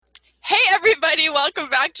everybody. Welcome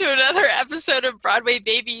back to another episode of Broadway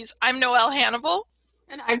Babies. I'm Noelle Hannibal.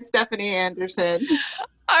 And I'm Stephanie Anderson.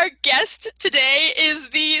 Our guest today is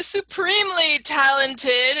the supremely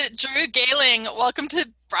talented Drew Gehling. Welcome to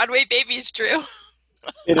Broadway Babies, Drew.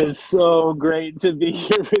 It is so great to be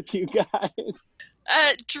here with you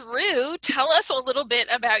guys. Drew, tell us a little bit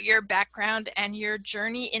about your background and your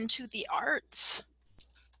journey into the arts.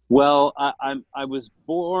 Well, I was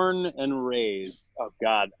born and raised. Oh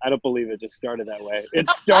God, I don't believe it just started that way. It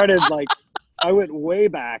started like I went way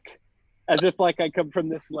back, as if like I come from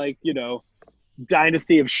this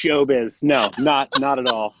dynasty of showbiz. No, not at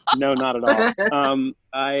all. No, not at all.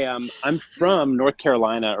 I'm from North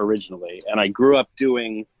Carolina originally, and I grew up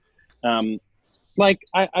doing, I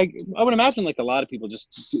would imagine like a lot of people,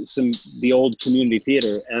 just the old community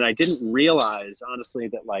theater, and I didn't realize honestly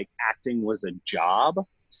that like acting was a job,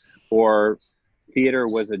 or theater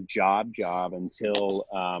was a job until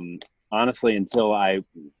until I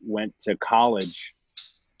went to college,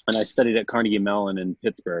 and I studied at Carnegie Mellon in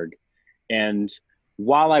Pittsburgh. And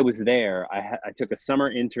while I was there, I took a summer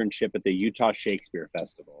internship at the Utah Shakespeare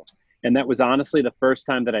Festival. And that was honestly the first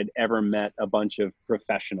time that I'd ever met a bunch of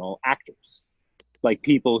professional actors, like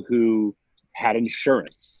people who had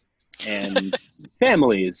insurance and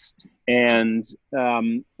families and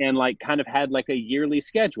like kind of had like a yearly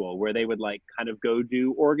schedule where they would like kind of go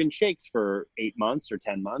do Oregon Shakes for 8 months or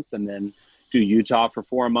 10 months and then do Utah for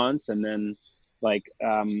 4 months and then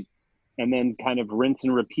and then kind of rinse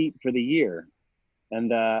and repeat for the year.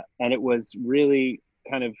 And it was really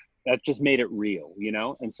kind of, that just made it real, you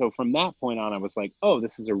know? And so from that point on, I was like, oh,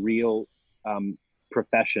 this is a real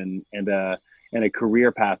profession and a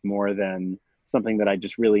career path more than something that I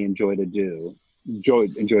just really enjoy doing.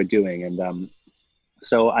 And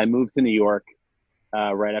so I moved to New York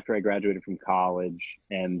right after I graduated from college,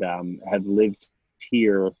 and have lived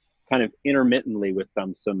here kind of intermittently with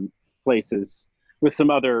some places, with some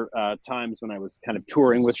other times when I was kind of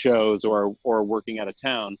touring with shows or working out of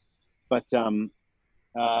town, but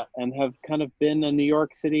and have kind of been a New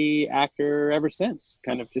York City actor ever since,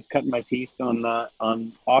 kind of just cutting my teeth on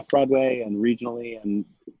off Broadway and regionally, and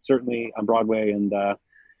certainly on Broadway and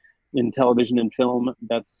in television and film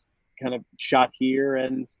that's kind of shot here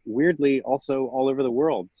and weirdly also all over the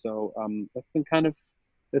world. So that's been kind of,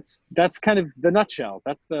 that's kind of the nutshell.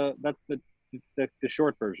 That's the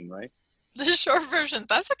short version, right? The short version.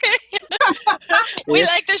 That's okay. We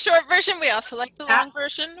like the short version. We also like the long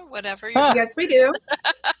version. Whatever. Yes, we do.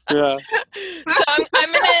 Yeah. So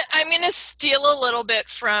I'm gonna steal a little bit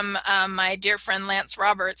from my dear friend Lance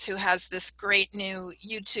Roberts, who has this great new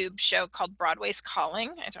YouTube show called Broadway's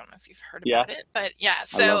Calling. I don't know if you've heard about it, but yeah.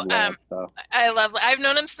 So I've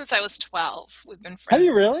known him since I was 12. We've been friends. Have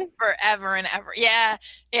you really? Forever and ever. Yeah.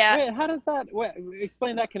 Wait, how does that?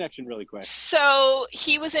 Explain that connection really quick. So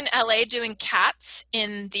he was in LA doing Cats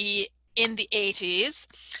in the 80s.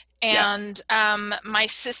 And my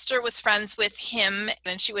sister was friends with him,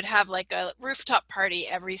 and she would have like a rooftop party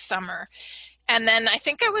every summer. And then I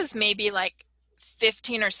think I was maybe like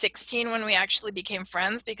 15 or 16 when we actually became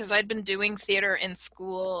friends, because I'd been doing theater in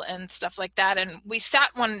school and stuff like that. And we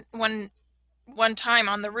sat one time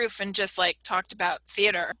on the roof and just like talked about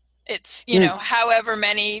theater. It's, however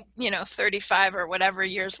many, 35 or whatever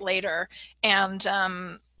years later. And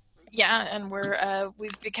and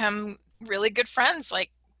we've become really good friends.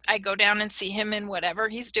 Like, I go down and see him in whatever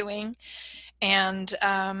he's doing, and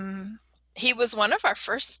he was one of our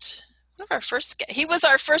first. He was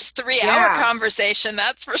our first 3-hour conversation.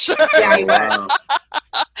 That's for sure. Yeah, he was.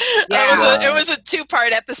 It was a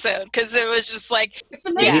 2-part episode, because it was just like, it's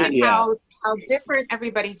amazing how different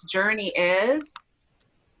everybody's journey is,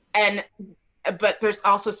 but there's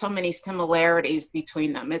also so many similarities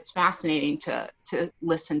between them. It's fascinating to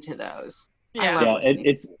listen to those.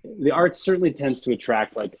 It's the arts certainly tends to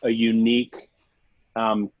attract like a unique,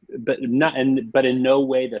 but in no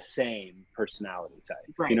way the same personality type.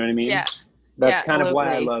 Right. You know what I mean? Yeah. That's kind of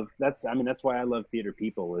why I love. That's why I love theater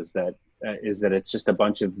people. Is that it's just a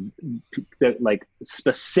bunch of like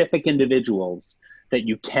specific individuals that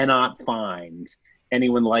you cannot find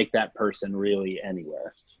anyone like that person really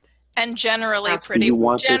anywhere. And generally pretty do you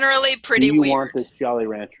weird. Want this Jolly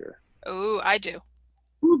Rancher? Oh, I do.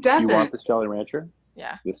 Who doesn't? You want this Jolly Rancher?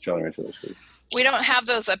 Yeah. This Jolly Rancher this week. We don't have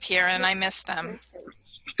those up here, and I miss them.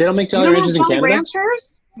 They don't make Jolly Ranchers in Canada?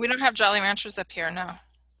 Ranchers? We don't have Jolly Ranchers up here, no.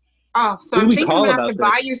 Oh, so I'm thinking I'm going to have to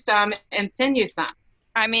buy you some and send you some.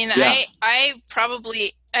 I mean, I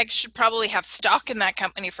should probably have stock in that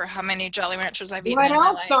company for how many Jolly Ranchers I've eaten in my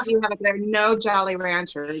life. What else don't you have? There are no Jolly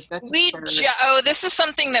Ranchers. That's this is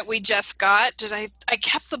something that we just got. I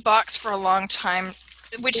kept the box for a long time.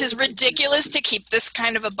 which is ridiculous to keep this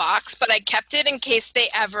kind of a box, but I kept it in case they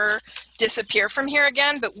ever disappear from here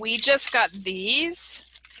again. But we just got these.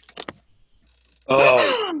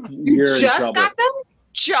 Oh, You you're in just trouble. got them?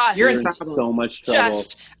 Just, You're You're in in trouble. so much trouble.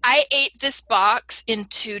 I ate this box in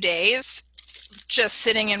 2 days, just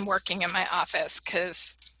sitting and working in my office.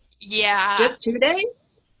 Cause yeah, Just 2 days?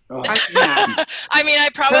 Oh, Yeah. I mean, I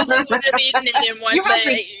probably would have eaten it in one, You but have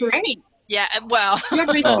restraint. yeah, well, You have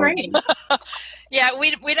restraint. yeah,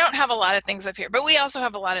 we don't have a lot of things up here, but we also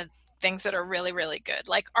have a lot of things that are really, really good.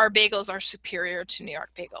 Like our bagels are superior to New York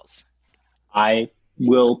bagels. I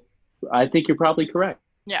think you're probably correct.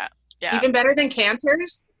 Yeah, yeah, Even better than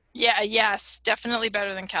Cantor's? yeah, yes, definitely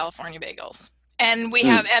better than California bagels. And we Mm.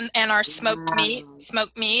 have and our smoked meat, Wow.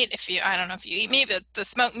 if you, I don't know if you eat meat, but the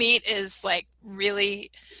smoked meat is like really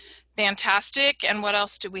fantastic. And what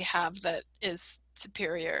else do we have that is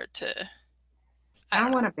superior to? I I don't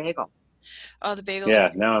know. want a bagel. Oh, the bagels are Yeah,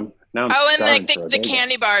 good. now I'm Oh, and starving like for a the bagel.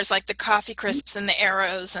 candy bars, like the coffee crisps and the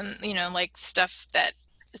arrows, and like stuff that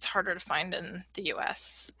it's harder to find in the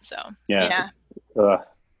U.S. So Yeah. Ugh.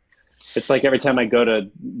 It's like every time I go to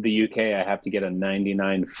the UK, I have to get a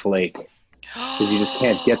 99 flake because you just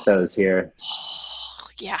can't get those here.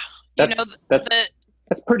 Yeah, That's the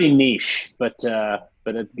that's pretty niche, but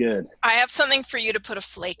it's good. I have something for you to put a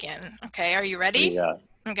flake in. Okay, are you What do you ready? got?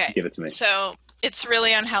 Okay, Give it to me. so it's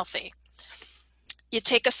really unhealthy. You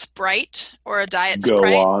take a Sprite or a Diet Go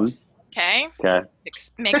Sprite. on. Okay, Okay.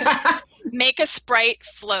 make a Sprite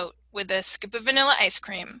float with a scoop of vanilla ice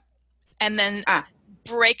cream, and then Ah,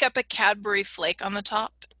 break up a Cadbury flake on the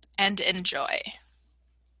top and enjoy.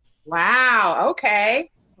 wow. Okay.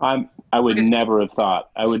 I would never have thought.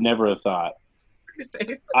 I would never have thought.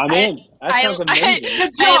 I'm I in. That I sounds amazing.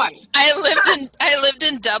 The joy. I lived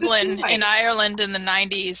in Dublin Right. in Ireland in the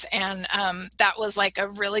 90s, and that was like a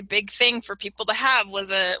really big thing for people to have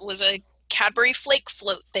was a Cadbury flake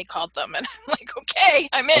float, they called them, and I'm like, okay,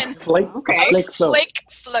 I'm in. Okay. A flake float. Flake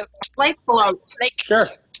float. Flake float. Flake Sure.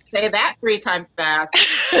 Say that 3 times fast.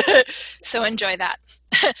 float. So enjoy that.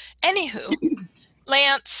 Anywho,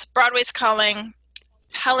 Lance, Broadway's calling.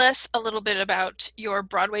 Tell us a little bit about your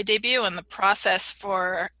Broadway debut and the process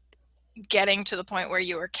for getting to the point where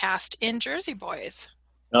you were cast in Jersey Boys.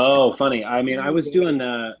 Oh, funny. I mean, I was doing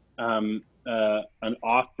an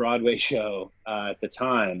off-Broadway show at the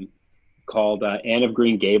time called Anne of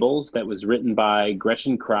Green Gables that was written by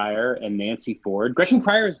Gretchen Cryer and Nancy Ford. Gretchen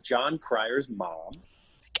Cryer is John Cryer's mom.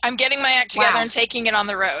 I'm getting my act together Wow. and taking it on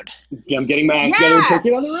the road. I'm getting my act together and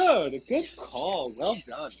taking it on the road. Good call. Well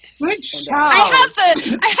done. Good show.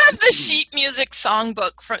 I have the sheet music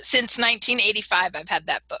songbook since 1985. I've had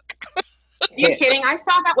that book. You're kidding? I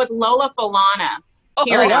saw that with Lola Falana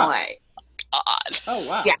here Oh, in wow. LA. God. Oh,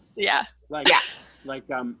 wow. Yeah. Yeah.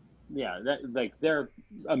 They're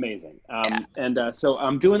amazing. So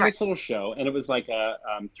I'm doing this little show, and it was like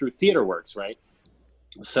through TheaterWorks, right?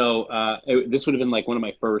 So this would have been like one of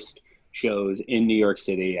my first shows in New York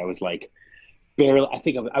City. I was like barely,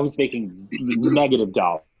 I was making negative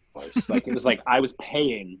dollars. Like it was like I was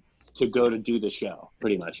paying to go to do the show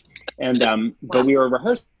pretty much. And but we were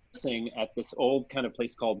rehearsing at this old kind of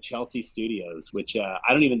place called Chelsea Studios, which I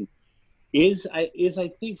don't even is I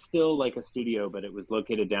think still like a studio, but it was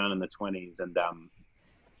located down in the 20s. And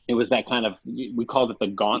it was that kind of, we called it the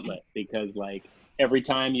gauntlet because like every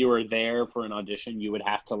time you were there for an audition, you would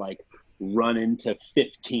have to like run into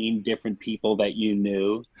 15 different people that you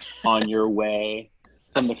knew on your way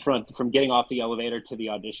from getting off the elevator to the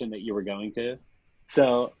audition that you were going to.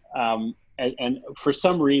 So, and for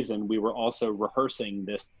some reason, we were also rehearsing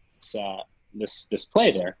this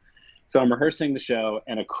play there. So I'm rehearsing the show,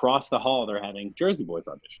 and across the hall, they're having Jersey Boys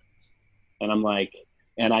auditions. And I'm like,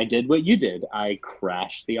 and I did what you did. I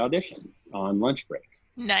crashed the audition on lunch break.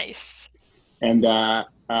 Nice. And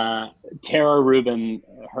Tara Rubin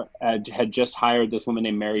had just hired this woman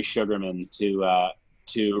named Mary Sugarman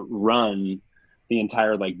to run the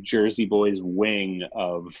entire like Jersey Boys wing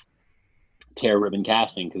of Tara Rubin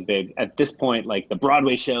casting, because they at this point like the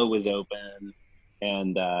Broadway show was open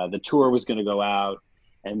and the tour was going to go out,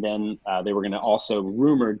 and then they were going to also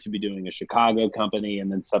rumored to be doing a Chicago company,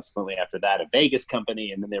 and then subsequently after that a Vegas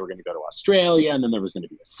company, and then they were going to go to Australia, and then there was going to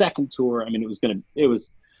be a second tour. I mean, it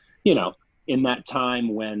was in that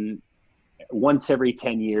time when once every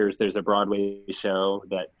 10 years there's a Broadway show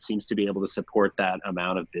that seems to be able to support that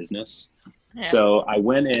amount of business. Yeah. So I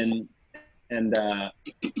went in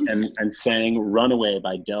and sang Runaway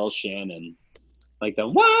by Del Shannon, like the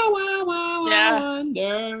wah wah wah Yeah.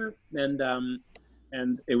 wonder,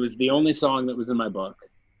 and it was the only song that was in my book.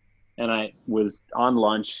 And I was on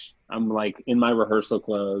lunch, I'm like in my rehearsal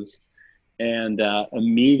clothes, And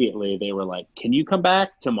immediately they were like, "Can you come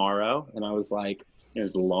back tomorrow?" And I was like,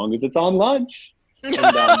 "As long as it's on lunch." And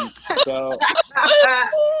so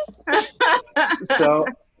so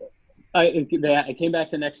I came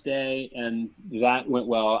back the next day, and that went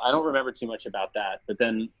well. I don't remember too much about that, but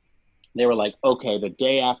then they were like, "Okay, the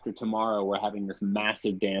day after tomorrow, we're having this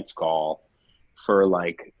massive dance call for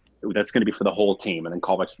like that's going to be for the whole team, and then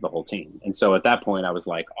callbacks for the whole team." And so at that point, I was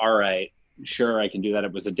like, "All right, sure, I can do that."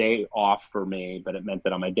 It was a day off for me, but it meant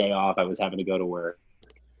that on my day off, I was having to go to work.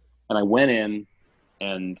 And I went in,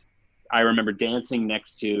 and I remember dancing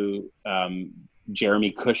next to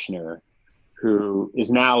Jeremy Kushner, who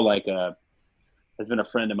is now like has been a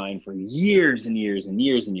friend of mine for years and years and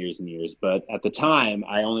years and years and years. But at the time,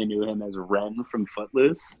 I only knew him as Ren from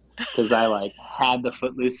Footloose, because I like had the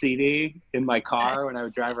Footloose CD in my car when I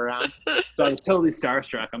would drive around. So I was totally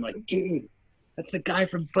starstruck. I'm like, "Dude, that's the guy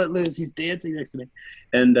from Footloose. He's dancing next to me."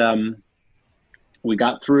 And we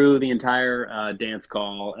got through the entire dance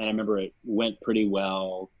call, and I remember it went pretty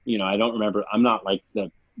well. You know, I don't remember. I'm not like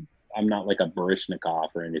a Barishnikov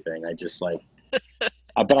or anything. I just like,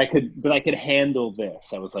 but I could handle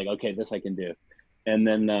this. I was like, okay, this I can do. And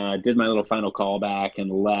then did my little final callback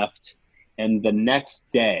and left. And the next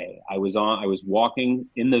day, I was walking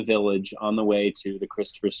in the Village on the way to the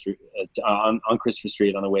Christopher Street on Christopher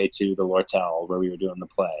Street on the way to the Lortel where we were doing the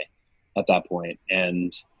play at that point.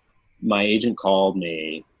 And my agent called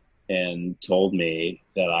me and told me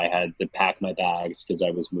that I had to pack my bags because I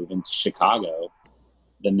was moving to Chicago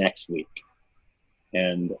the next week.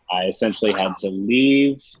 And I essentially had to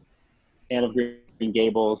leave Anne of Green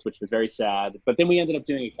Gables, which was very sad. But then we ended up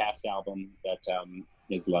doing a cast album that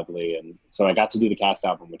is lovely. And so I got to do the cast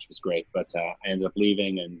album, which was great. But I ended up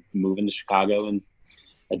leaving and moving to Chicago. And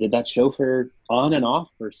I did that show for on and off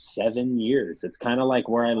for 7 years. It's kind of like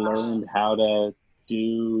where I learned how to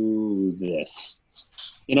do this,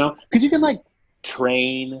 you know, because you can like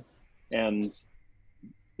train and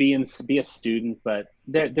be a student, but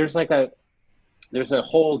there's a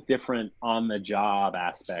whole different on the job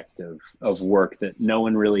aspect of work that no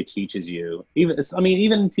one really teaches you. Even in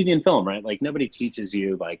TV and film, right? Like nobody teaches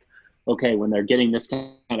you like, okay, when they're getting this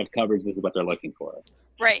kind of coverage, this is what they're looking for.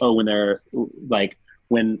 Right. Oh, when they're like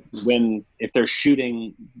when if they're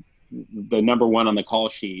shooting the number one on the call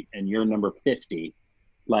sheet and you're number 50,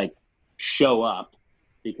 like show up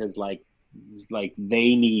because like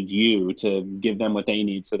they need you to give them what they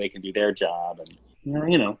need so they can do their job. And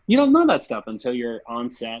you know, you don't know that stuff until you're on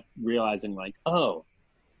set realizing like, oh,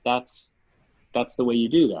 that's the way you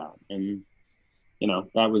do that. And you know,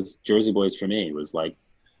 that was Jersey Boys for me. It was like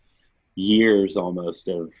years almost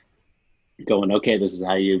of going, okay, this is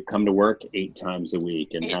how you come to work 8 times a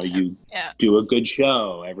week, and how you do a good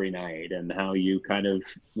show every night, and how you kind of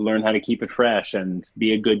learn how to keep it fresh and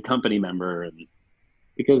be a good company member. And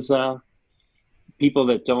because people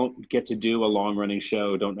that don't get to do a long running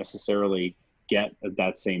show don't necessarily get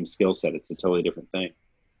that same skill set. It's a totally different thing.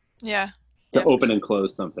 Yeah. To open and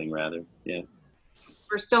close something, rather. Yeah.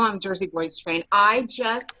 We're still on Jersey Boys train. I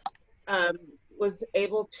just was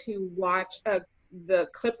able to watch the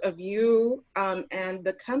clip of you and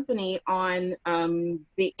the company on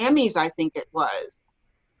the Emmys, I think it was.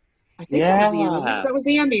 I think that was the Emmys. That was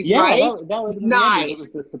the Emmys, right? That was nice. It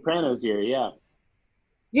was the Sopranos year, yeah.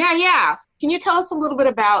 Yeah. Can you tell us a little bit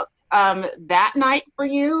about that night for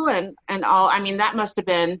you and all? I mean, that must have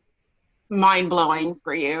been mind-blowing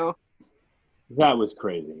for you. That was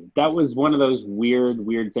crazy. That was one of those weird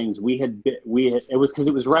things. It was because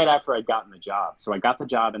it was right after I'd gotten the job. So I got the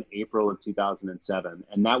job in April of 2007,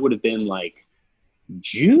 and that would have been like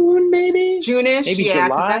June, maybe? June-ish, maybe yeah, July?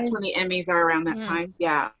 because that's when the Emmys are around that time.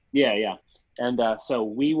 Yeah. And so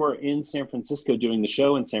we were in San Francisco doing the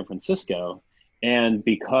show in San Francisco, and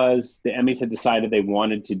because the Emmys had decided they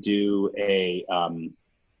wanted to do a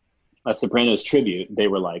Sopranos tribute, they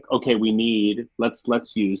were like, okay,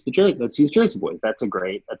 let's use Jersey Boys. That's a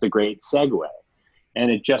great segue. And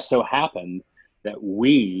it just so happened that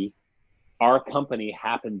our company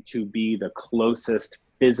happened to be the closest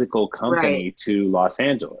physical company to Los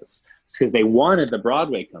Angeles. It's because they wanted the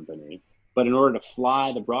Broadway company, but in order to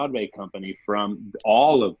fly the Broadway company from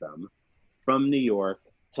all of them from New York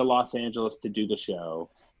to Los Angeles to do the show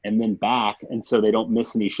and then back, and so they don't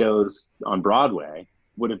miss any shows on Broadway,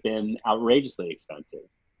 would have been outrageously expensive.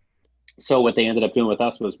 So what they ended up doing with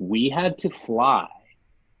us was we had to fly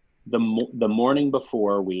the morning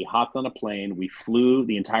before. We hopped on a plane. We flew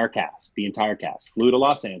the entire cast flew to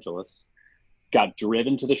Los Angeles, got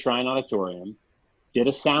driven to the Shrine Auditorium, did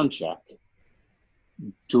a sound check,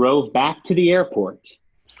 drove back to the airport,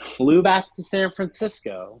 flew back to San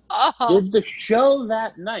Francisco, did the show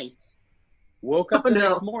that night, woke Oh up the next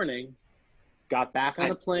no. morning, got back on I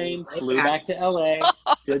a plane, right flew back. back to LA,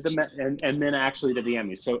 and then actually did the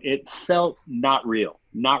Emmys. So it felt not real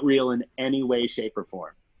in any way, shape, or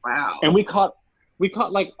form. And Wow. we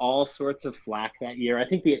caught like all sorts of flack that year. I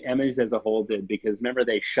think the Emmys as a whole did, because remember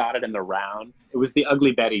they shot it in the round. It was the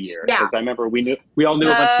Ugly Betty year, Yeah. because I remember we all knew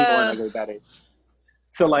a bunch of people in Uh, Ugly Betty.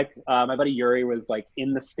 So like my buddy Yuri was like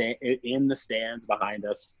in the stands behind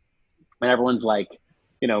us, and everyone's like,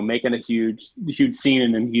 making a huge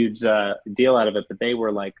scene and huge deal out of it. But they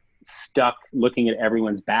were like stuck looking at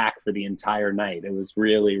everyone's back for the entire night. It was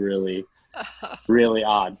really, really, really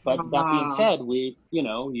odd. But that being Wow. said,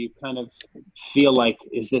 you kind of feel like,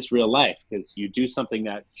 is this real life? Because you do something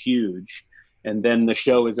that huge, and then the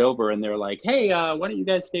show is over, and they're like, hey, why don't you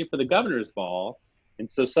guys stay for the governor's ball? And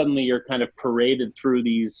so suddenly you're kind of paraded through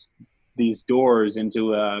these doors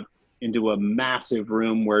into a massive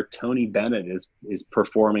room where Tony Bennett is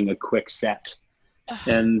performing a quick set.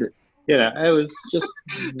 And it was just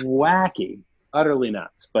wacky, utterly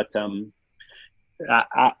nuts. But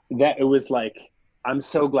that it was like, I'm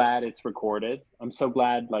so glad it's recorded. I'm so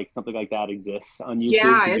glad like something like that exists on YouTube,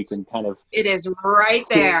 Yeah, because you can kind of it is right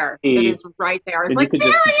see, there. It is right there. It's and you like, could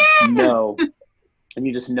just there he is. know, and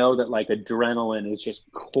you just know that like adrenaline is just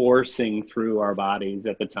coursing through our bodies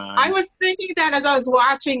at the I time. was thinking that as I was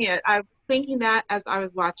watching it. I was thinking that as I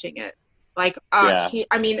was watching it. Like, Yeah,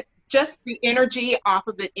 I mean, just the energy off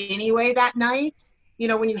of it anyway that night.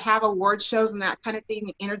 When you have award shows and that kind of thing,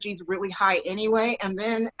 the energy is really high anyway. And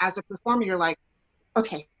then as a performer, you're like,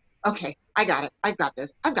 okay, okay, I got it. I've got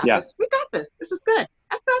this. I've got yeah, this. We got this. This is good.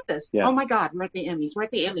 I've got this. yeah, Oh my God, we're at the Emmys. We're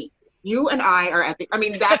at the Emmys. You and I are at the. I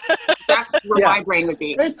mean, that's where yeah. my brain would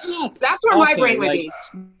be. It's nuts. That's where my Also, brain would like be.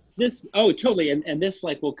 this, oh, totally. And this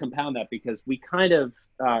like will compound that, because we kind of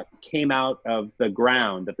came out of the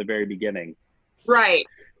ground at the very beginning. Right.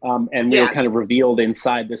 And we were Yes. kind of revealed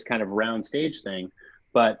inside this kind of round stage thing.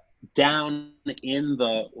 But down in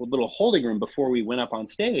the little holding room before we went up on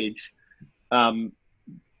stage,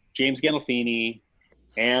 James Gandolfini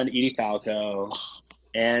and Edie Falco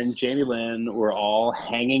and Jamie Lynn were all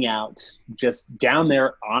hanging out just down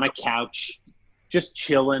there on a couch, just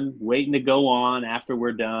chilling, waiting to go on after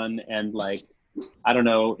we're done. And like, I don't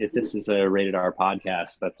know if this is a rated R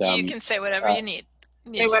podcast, but you can say whatever uh, you need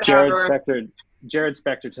Say to. Jared whatever. Spector Jared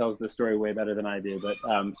Spector tells this story way better than I do, but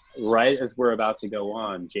right as we're about to go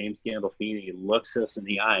on, James Gandolfini looks us in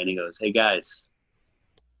the eye and he goes, "Hey guys,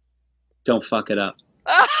 don't fuck it up."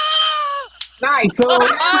 Nice. So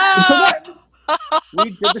that we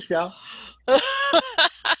did the show.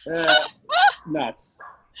 Nuts.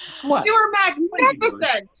 What? You were What are you doing?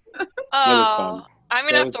 magnificent. It was fun. Oh, I'm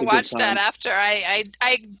gonna That have was to a good watch that time. after.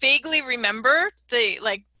 I vaguely remember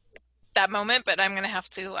that moment, but I'm gonna have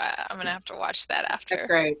to watch that That's after.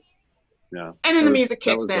 great. Yeah. And then That the was music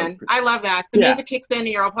kicks like, in. I love that. The yeah. music kicks in, and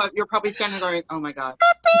you're probably standing there going, "Oh my God."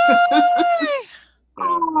 Yeah.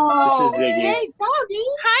 Oh, This is Ziggy. hey, doggy.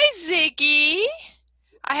 Hi, Ziggy.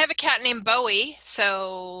 I have a cat named Bowie,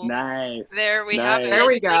 so Nice. there we have There it.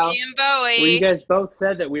 we go. Ziggy and Bowie. Well, you guys both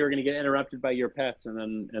said that we were going to get interrupted by your pets, and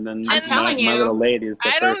then I'm telling my little you, lady is the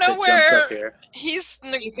I don't first know that jumps up where here. he's.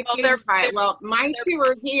 he's a Well, cutie pie. Well, my they're- two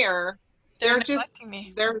are here. they're They're just neglecting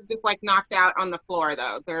me. like knocked out on the floor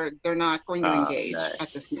though. They're not going to engage Nice.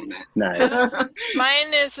 at this moment. Nice.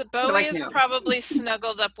 Mine is Bowie like, is no. probably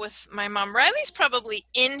snuggled up with my mom. Riley's probably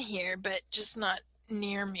in here, but just not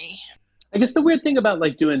near me. I guess the weird thing about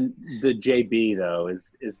like doing the JB though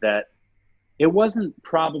is that it wasn't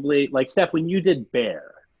probably like, Steph, when you did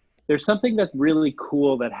Bear, there's something that's really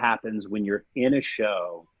cool that happens when you're in a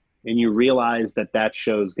show and you realize that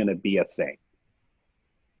show is going to be a thing,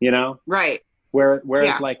 Right. Whereas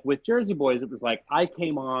Yeah. like with Jersey Boys, it was like I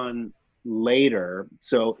came on later,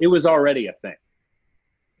 so it was already a thing.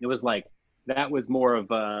 It was like that was more of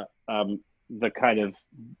the kind of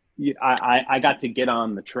I got to get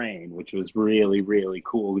on the train, which was really, really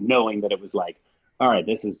cool, knowing that it was like, all right,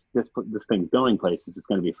 this thing's going places. It's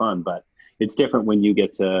going to be fun, but it's different when you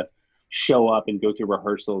get to show up and go through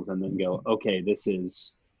rehearsals and then go, okay, this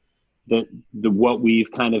is the what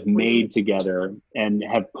we've kind of made together and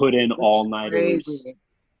have put in all-nighters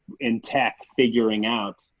in tech figuring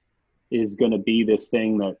out is going to be this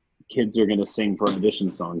thing that kids are going to sing for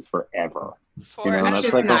audition songs forever. That's That's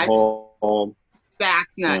just like nuts. a whole.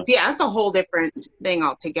 That's nuts. Yeah, that's a whole different thing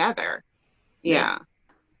altogether. Yeah.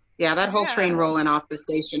 Yeah, that whole train rolling off the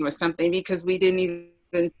station was something because we didn't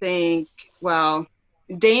even think, well,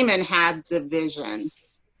 Damon had the vision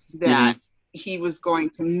that he was going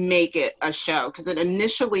to make it a show because it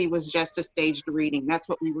initially was just a staged reading. That's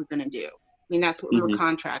what we were going to do. I mean, that's what we were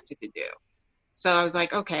contracted to do. So I was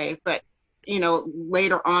like, okay, but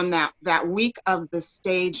later on that week of the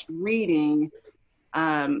staged reading,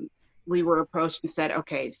 we were approached and said,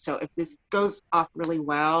 okay, so if this goes off really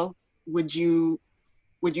well, would you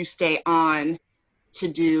stay on to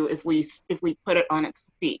do if we put it on its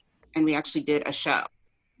feet? And we actually did a show.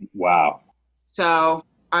 Wow. So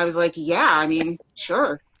I was like, yeah, I mean,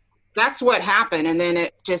 sure. That's what happened. And then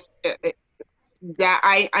it just that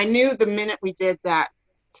I knew the minute we did that.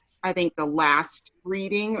 I think the last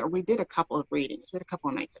reading, or we did a couple of readings. We had a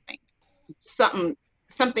couple of nights, I think.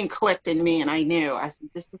 Something clicked in me, and I knew. I said,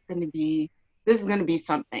 this is going to be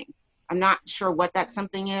something. I'm not sure what that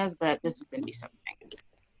something is, but this is going to be something.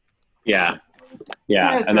 Yeah.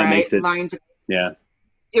 That's And that right. makes it. Lines. Yeah.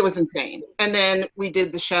 It was insane. And then we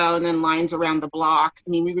did the show, and then lines around the block. I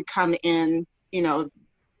mean, we would come in,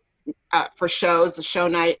 for shows, the show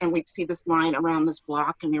night, and we'd see this line around this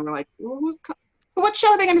block, and we were like, well, what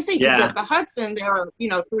show are they going to see? Because Yeah. at the Hudson, there are,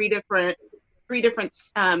 three different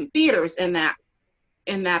theaters in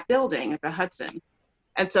that building at the Hudson.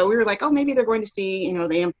 And so we were like, oh, maybe they're going to see, the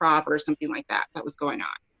Improv or something like that was going on.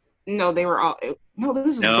 No, they were all, no,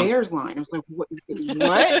 this is Bears line. I was like, what?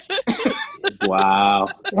 Wow.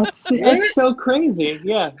 It's so crazy.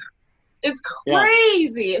 Yeah. It's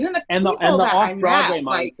crazy. Yeah. And then the off-Broadway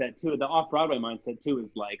mindset too. The off-Broadway mindset too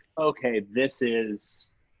is like, okay, this is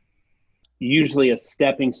usually a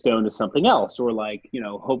stepping stone to something else, or like,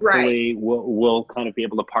 hopefully we'll kind of be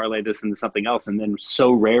able to parlay this into something else. And then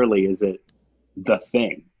so rarely is it the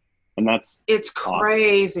thing. And it's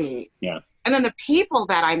crazy. Awesome. Yeah. And then the people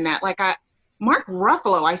that I met, like Mark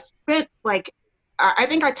Ruffalo, I spent I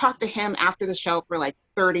think I talked to him after the show for like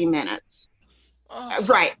 30 minutes. Oh.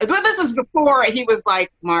 Right. But this is before he was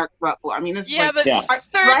like Mark Ruffalo. I mean, this is 13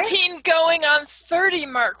 right? Going on 30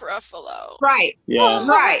 Mark Ruffalo. Right. Yeah.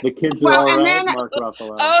 Right. The kids are all right, Mark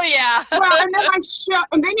Ruffalo. Oh, yeah. Well,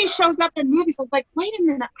 and then he shows up in movies. I was like, wait a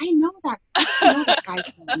minute. I know that guy.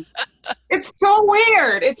 It's so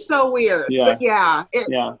weird. It's so weird. Yeah. But yeah.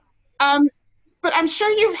 Yeah. But I'm sure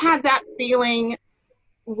you've had that feeling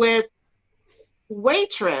with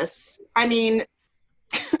Waitress. I mean,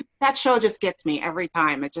 that show just gets me every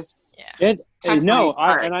time. It just I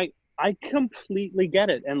completely get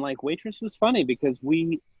it. And like Waitress was funny because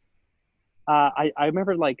I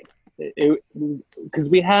remember like because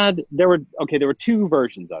there were two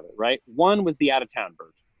versions of it, right? One was the out of town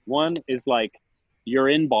version. One is like you're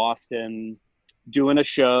in Boston doing a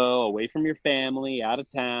show away from your family, out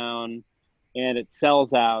of town, and it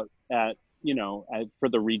sells out for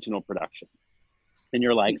the regional production. And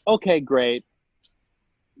you're like, okay, great.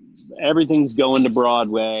 Everything's going to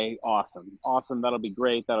Broadway. Awesome. That'll be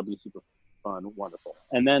great. That'll be super fun. Wonderful.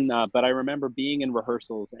 And then, but I remember being in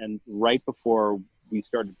rehearsals and right before we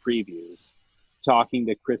started previews, talking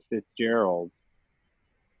to Chris Fitzgerald,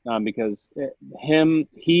 because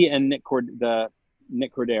he and Nick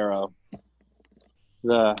Cordero,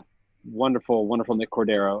 the wonderful Nick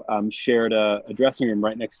Cordero, shared a dressing room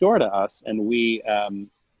right next door to us. And we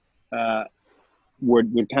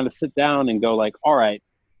would kind of sit down and go like, all right,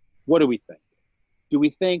 what do we think? Do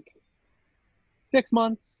we think 6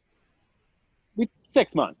 months?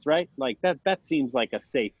 6 months, right? Like that seems like a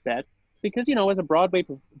safe bet because, as a Broadway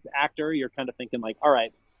actor, you're kind of thinking like, all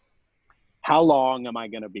right, how long am I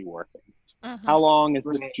going to be working? Mm-hmm. How long is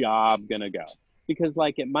this job going to go? Because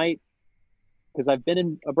like because I've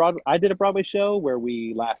been I did a Broadway show where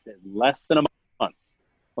we lasted less than a month.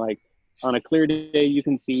 Like on a clear day, you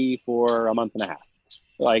can see for a month and a half.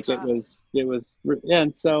 Like it was,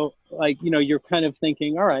 and so like, you're kind of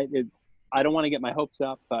thinking, all right, I don't want to get my hopes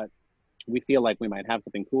up, but we feel like we might have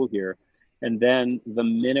something cool here. And then the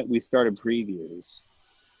minute we started previews,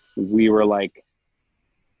 we were like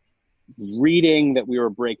reading that we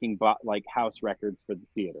were breaking like house records for the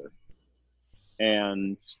theater.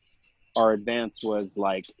 And our advance was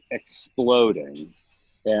like exploding.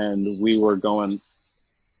 And we were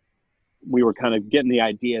kind of getting the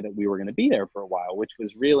idea that we were going to be there for a while, which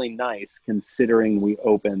was really nice considering we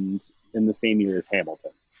opened in the same year as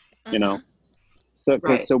Hamilton, So,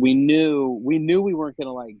 so we knew we weren't going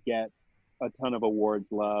to like get a ton of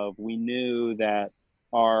awards love. We knew that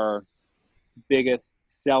our biggest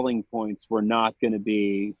selling points were not going to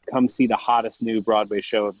be come see the hottest new Broadway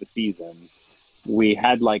show of the season. We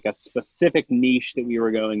had like a specific niche that we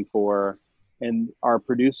were going for, and our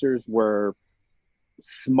producers were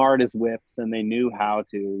smart as whips, and they knew how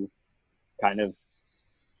to kind of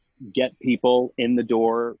get people in the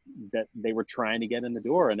door that they were trying to get in the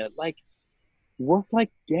door, and it like worked like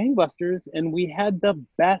gangbusters, and we had the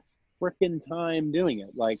best freaking time doing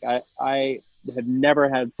it. Like I had never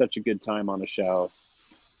had such a good time on a show.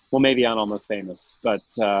 Well, maybe on Almost Famous, but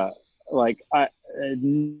like I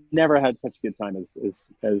never had such a good time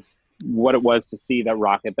as what it was to see that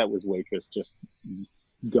rocket that was Waitress just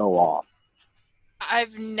go off.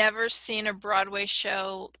 I've never seen a Broadway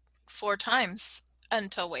show 4 times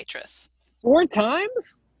until Waitress. 4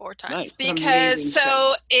 times? 4 times. Nice. It's an Because amazing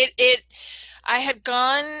show. so I had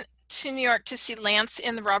gone to New York to see Lance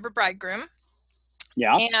in The Robber Bridegroom,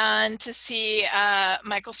 Yeah. and to see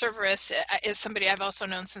Michael Cerveris is somebody I've also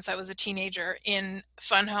known since I was a teenager in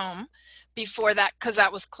Fun Home before that, because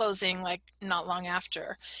that was closing like not long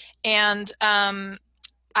after. And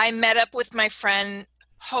I met up with my friend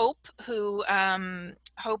Hope, who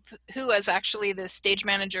was actually the stage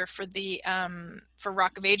manager for the for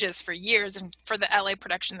Rock of Ages for years, and for the LA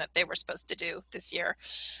production that they were supposed to do this year.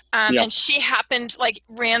 Yeah. And she happened, like,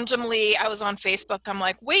 randomly, I was on Facebook. I'm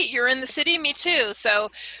like, wait, you're in the city? Me too. So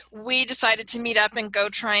we decided to meet up and go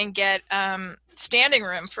try and get standing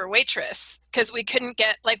room for Waitress, because we couldn't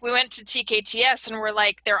get, like, we went to TKTS and we're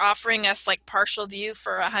like, they're offering us like partial view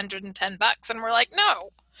for $110, and we're like,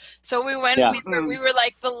 no. So we went. Yeah. We were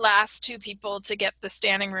like the last two people to get the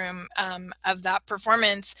standing room of that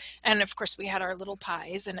performance, and of course we had our little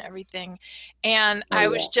pies and everything. And Oh I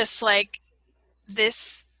was yeah. just like,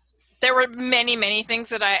 this. There were many, many things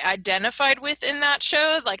that I identified with in that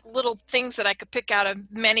show, like little things that I could pick out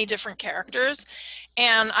of many different characters.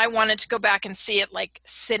 And I wanted to go back and see it like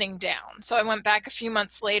sitting down. So I went back a few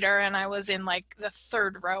months later and I was in like the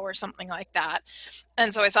third row or something like that.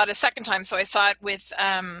 And so I saw it a second time. So I saw it with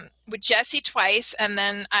Jesse twice, and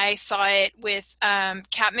then I saw it with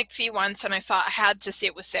Kat McPhee once, and I had to see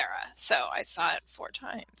it with Sarah. So I saw it 4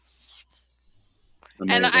 times.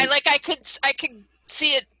 And Amazing. I could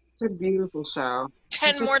see it It's a beautiful show.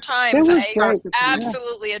 10 more Just It times. was I start great. to finish. Yeah.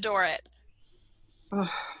 absolutely adore it. Ugh.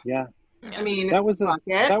 Yeah. I Yeah. mean, That was a Rocket.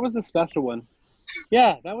 that was a special one.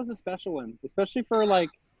 Yeah, that was a special one, especially for like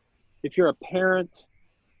if you're a parent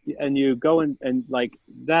and you go and like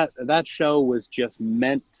that show was just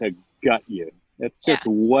meant to gut you. It's Yeah. just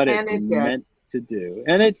what And it's it did. meant to do,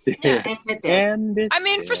 and it Yeah. did, And it did. and it I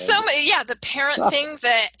mean, for did. some, yeah, the parent thing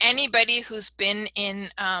that anybody who's been in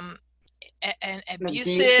an An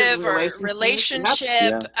abusive abusive or relationship.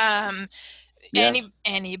 Yep. relationship, Yeah, yeah.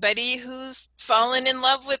 anybody who's fallen in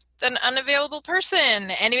love with an unavailable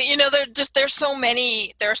person. Any, there are so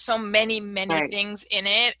many Right. things in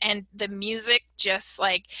it, and the music just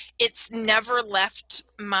like, it's never left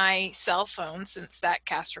my cell phone since that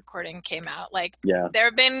cast recording came out. Like, Yeah. there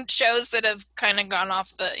have been shows that have kind of gone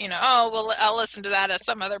off the, oh well, I'll listen to that at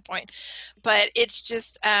some other point, but it's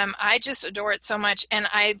just I just adore it so much, and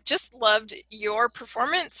I just loved your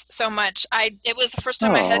performance so much. It was the first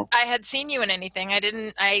time Oh, I had seen you in anything.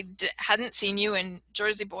 Hadn't seen you in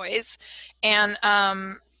Jersey Boys, and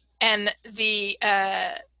the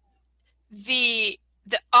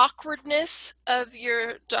the awkwardness of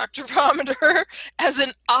your Dr. Vomitor, as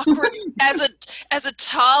an awkward as a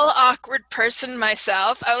tall awkward person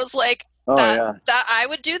myself, I was like, oh that yeah. that I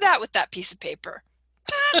would do that with that piece of paper.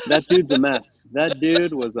 That dude's a mess. That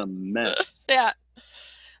dude was a mess. Yeah.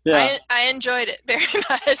 Yeah, I enjoyed it very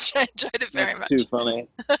much. I enjoyed it very that's too much. funny.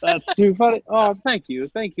 That's too funny. Oh, thank you,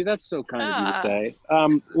 thank you. That's so kind of you to Ah. say.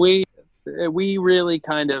 We really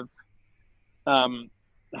kind of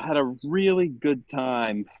had a really good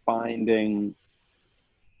time finding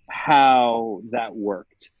how that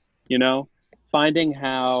worked. You know, finding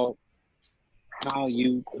how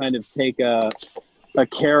you kind of take a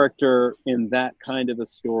character in that kind of a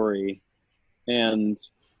story and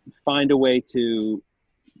find a way to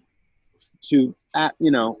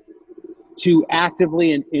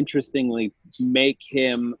actively and interestingly make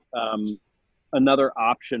him another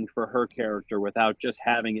option for her character without just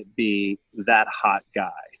having it be that hot guy.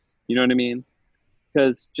 You know what I mean?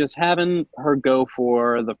 Because just having her go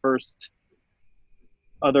for the first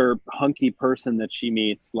other hunky person that she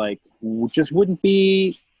meets, like, just wouldn't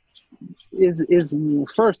be is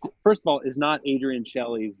first of all is not Adrian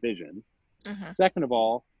Shelley's vision. Mhm. Second of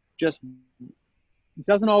all, just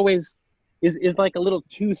doesn't always is like a little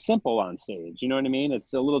too simple on stage. You know what I mean?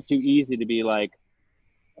 It's a little too easy to be like,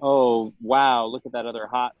 oh wow, look at that other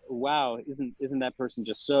hot, wow, isn't that person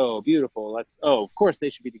just so beautiful? Let's, oh, of course they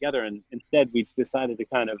should be together. And instead we decided to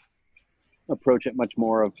kind of approach it much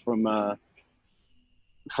more of from a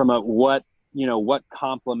what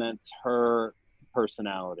complements her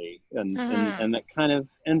personality, Mhm. and that kind of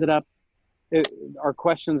ended up our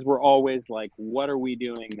questions were always like, what are we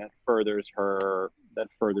doing that furthers her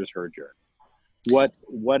journey? What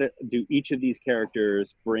do each of these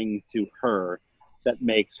characters bring to her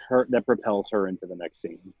that propels her into the next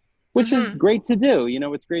scene, which is Mhm. great to do.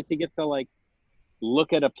 It's great to get to like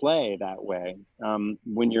look at a play that way,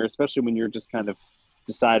 when you're, especially when you're just kind of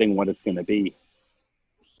deciding what it's going to be.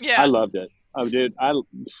 I Yeah. loved it. Oh, dude, I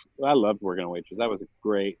loved working on Waitress. That was a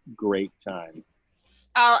great time.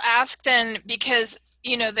 I'll ask then because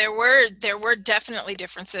there were definitely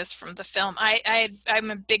differences from the film.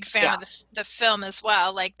 I'm a big fan Yeah. of the film as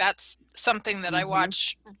well. Like that's something that I Hmm.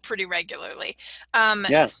 watch pretty regularly.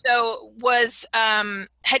 Yes. So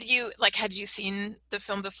had you seen the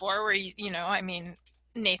film before? Where I mean,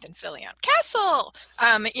 Nathan Fillion, Castle.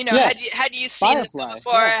 Yeah. Had you seen the film Firefly.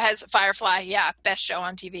 before? Yeah. Has Firefly? Yeah, best show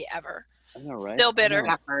on TV ever. I know, right? Still I bitter. know.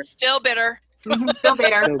 That part. Still bitter. Still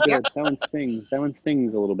bitter. So Yep. good. That one stings. That one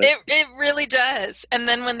stings a little bit. It really does. And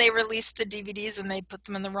then when they released the DVDs and they put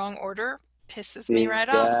them in the wrong order, pisses me right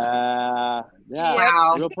off. Yeah. Yeah. Yep.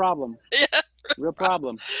 Wow. Real problem. Yeah. Real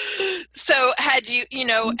problem. So had you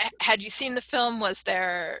seen the film? Was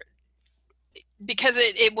there because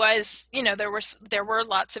it was there were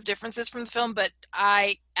lots of differences from the film, but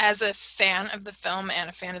I, as a fan of the film and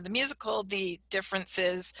a fan of the musical, the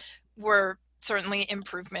differences were certainly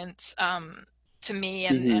improvements to me,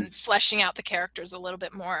 Hmm. and fleshing out the characters a little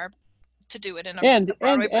bit more to do it in and a and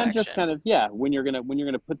Broadway and just production. kind of, yeah, when you're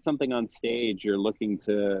gonna put something on stage, you're looking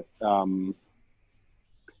to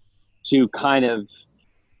kind of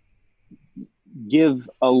give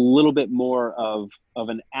a little bit more of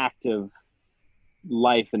an active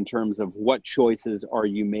life in terms of what choices are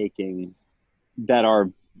you making that are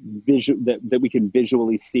visual, that we can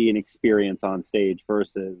visually see and experience on stage,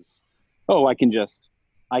 versus, oh, I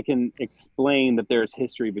can explain that there's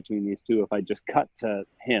history between these two if I just cut to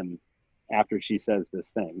him after she says this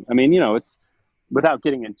thing. I mean, it's, without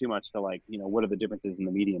getting in too much to, like, what are the differences in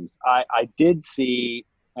the mediums. I did see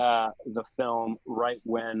the film right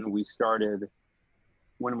when we started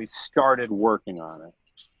working on it,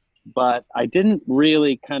 but I didn't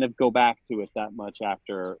really kind of go back to it that much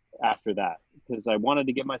after that, because I wanted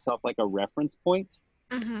to give myself like a reference point,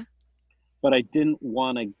 Hmm. but I didn't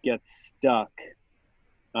want to get stuck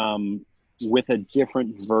um, with a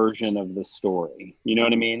different version of the story. You know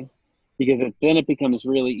what I mean? Because then it becomes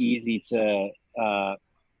really easy uh,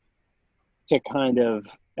 to kind of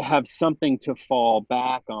have something to fall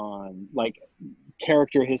back on, like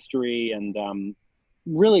character history, and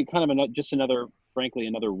really kind of just another, frankly,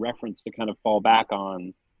 another reference to kind of fall back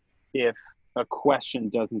on if a question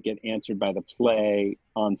doesn't get answered by the play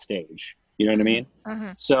on stage. You know what I Hmm. mean?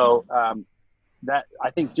 Hmm. So that,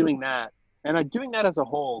 I think, doing that, and doing that as a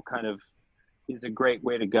whole kind of is a great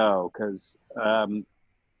way to go, because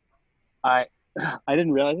I I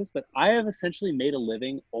didn't realize this, but I have essentially made a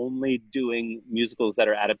living only doing musicals that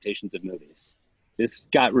are adaptations of movies. This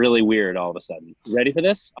got really weird all of a sudden. Ready for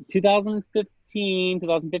this? 2015,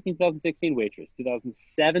 2016, Waitress.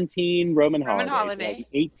 2017, Roman Roman Holiday. Holiday.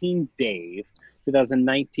 2018, Dave.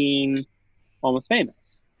 2019, Almost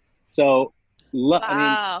Famous. So, I mean,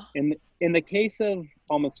 Wow. in the case of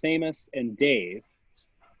Almost Famous and Dave,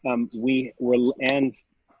 we were and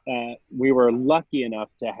we were lucky enough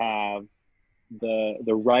to have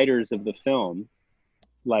the writers of the film,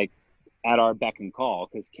 like, at our beck and call,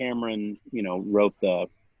 because Cameron, wrote the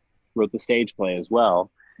stage play as well,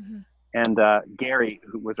 Hmm. and Gary,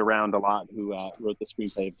 who was around a lot, who wrote the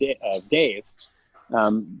screenplay of Dave,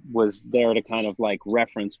 was there to kind of like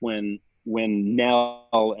reference when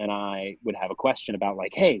Nell and I would have a question about,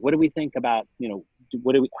 like, hey, what do we think about,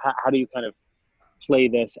 what do we how do you kind of play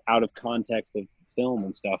this out of context of film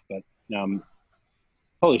and stuff. But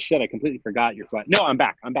holy shit, I completely forgot your flight. No, I'm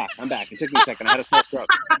back. It took me a second. I had a small stroke.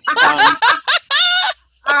 Um,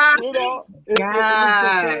 Ah, it was the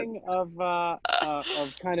yes. thing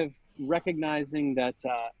of kind of recognizing that,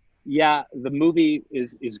 yeah, the movie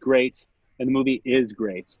is great, and the movie is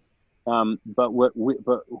great. But what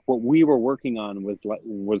we were working on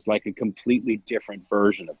was like a completely different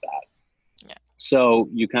version of that. Yeah. So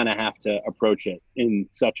you kind of have to approach it in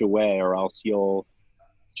such a way, or else you'll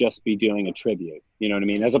just be doing a tribute. You know what I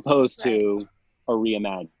mean? As opposed Right. to a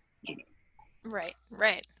reimagining. Right.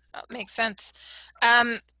 Right. That makes sense.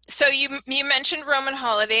 Um, so you mentioned Roman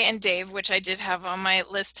Holiday and Dave, which I did have on my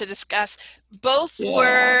list to discuss. Both Yeah.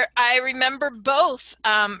 were, I remember both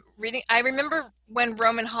reading. I remember when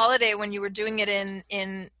Roman Holiday, when you were doing it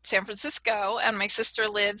in San Francisco, and my sister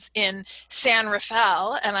lives in San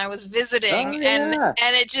Rafael, and I was visiting, Oh and yeah.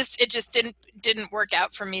 it just didn't work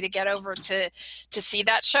out for me to get over to see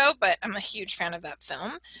that show. But I'm a huge fan of that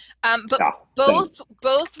film. But Yeah. Same.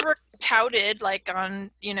 both were touted like on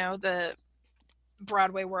the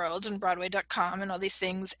Broadway world and Broadway.com and all these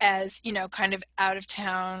things as kind of out of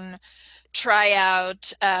town tryout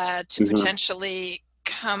to Hmm. potentially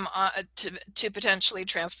come on to potentially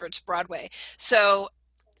transfer to Broadway. So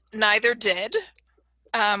neither did,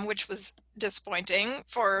 which was disappointing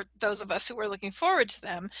for those of us who were looking forward to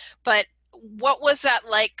them. But what was that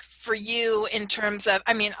like for you in terms of,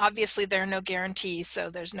 I mean, obviously there are no guarantees, so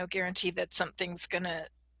there's no guarantee that something's going to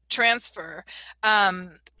transfer.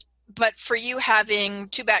 But for you having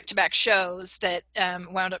two back-to-back shows that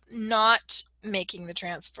wound up not making the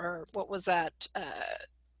transfer, what was that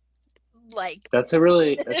like? That's a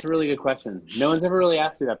really good question. No one's ever really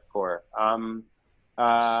asked me that before.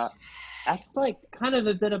 Uh, that's like kind of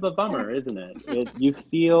a bit of a bummer, isn't it? You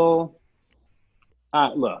feel,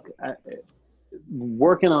 look,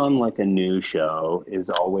 working on like a new show is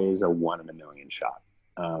always a one in a million shot.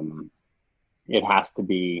 Um, it has to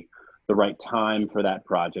be the right time for that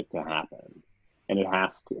project to happen, and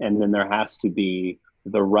and then there has to be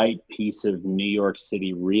the right piece of New York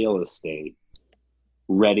City real estate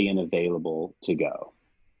ready and available to go,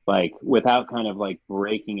 like without kind of like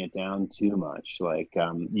breaking it down too much. Like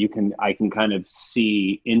I can kind of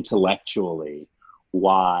see intellectually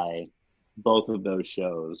why both of those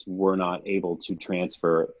shows were not able to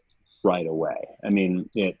transfer right away. I mean,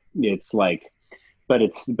 it's like, but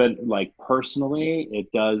like personally,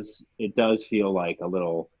 it does feel like a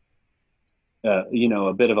little a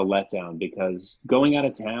bit of a letdown, because going out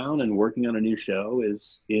of town and working on a new show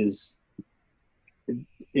is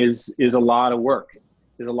a lot of work.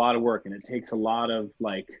 Is a lot of work, and it takes a lot of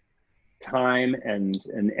like time and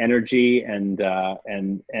energy, and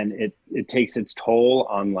it takes its toll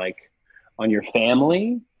on like on your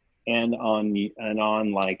family and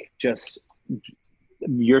on like just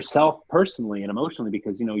yourself personally and emotionally,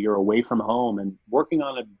 because you're away from home, and working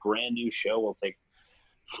on a brand new show will take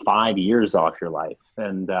 5 years off your life,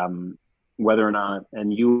 and whether or not,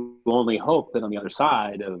 and you only hope that on the other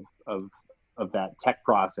side of that tech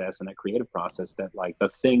process and that creative process, that like the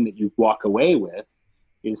thing that you walk away with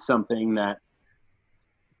is something that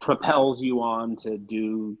propels you on to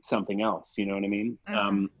do something else. You know what I mean?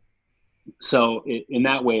 Mm-hmm. So in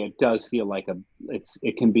that way, it does feel like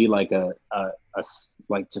it can be like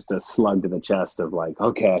like just a slug to the chest of like,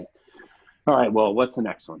 okay, all right, well, what's the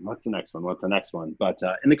next one? What's the next one? What's the next one? But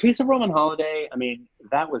in the case of Roman Holiday, I mean,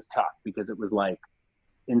 that was tough, because it was like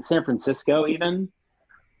in San Francisco, even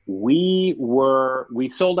we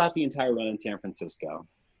sold out the entire run in San Francisco,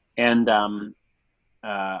 and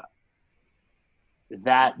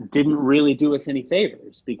that didn't really do us any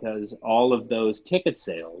favors, because all of those ticket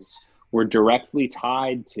sales were directly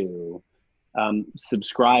tied to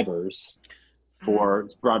subscribers for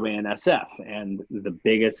Broadway and SF. And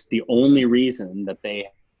the only reason that they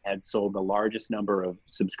had sold the largest number of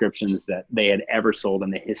subscriptions that they had ever sold in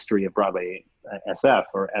the history of Broadway SF,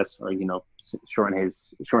 or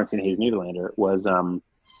Shorenstein Hayes Nederlander, was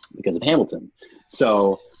because of Hamilton.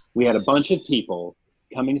 So we had a bunch of people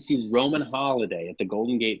coming to see Roman Holiday at the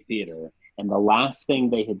Golden Gate Theater, and the last thing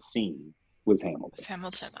they had seen was Hamilton. It's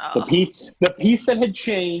Hamilton. Oh. The piece that had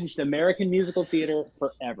changed American musical theater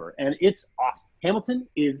forever. And it's awesome. Hamilton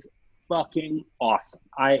is fucking awesome.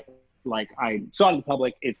 I saw it in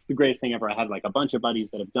public. It's the greatest thing ever. I had like a bunch of buddies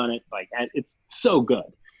that have done it. Like, it's so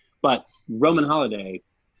good. But Roman Holiday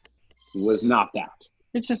was not that.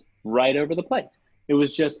 It's just right over the plate. It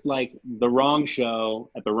was just like the wrong show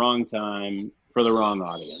at the wrong time for the wrong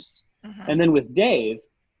audience. Mm-hmm. And then with Dave,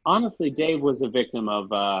 honestly, Dave was a victim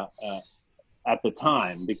of at the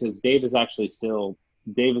time, because Dave is actually still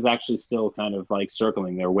kind of like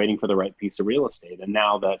circling there, waiting for the right piece of real estate. And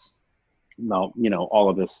now that, well, all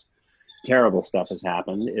of this terrible stuff has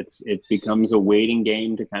happened, it becomes a waiting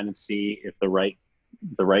game to kind of see if the right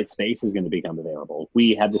space is going to become available.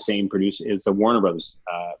 We had the same producer. It's a Warner Brothers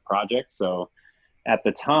project. So at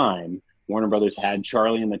the time, Warner Brothers had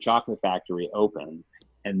Charlie and the Chocolate Factory open,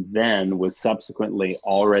 and then was subsequently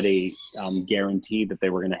already guaranteed that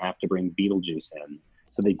they were going to have to bring Beetlejuice in.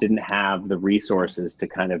 So they didn't have the resources to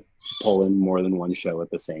kind of pull in more than one show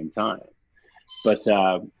at the same time. But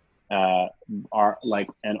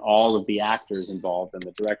and all of the actors involved, and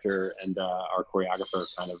the director and our choreographer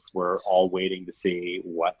kind of were all waiting to see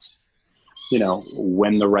when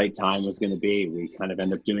the right time was going to be. We kind of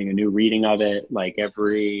end up doing a new reading of it, like at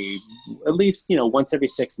least once every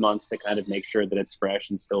 6 months, to kind of make sure that it's fresh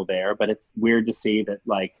and still there. But it's weird to see that,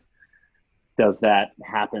 like, does that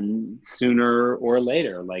happen sooner or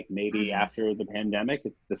later? Like maybe after the pandemic,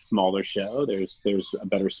 it's the smaller show, there's a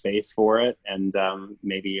better space for it, and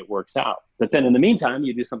maybe it works out. But then in the meantime,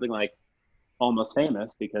 you do something like Almost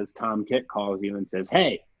Famous, because Tom Kitt calls you and says,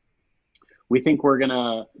 hey, we think we're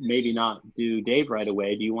gonna maybe not do Dave right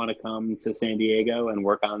away. Do you want to come to San Diego and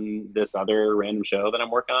work on this other random show that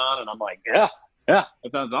I'm working on? And I'm like, yeah, Yeah,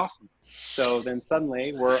 that sounds awesome. So then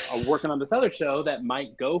suddenly we're working on this other show that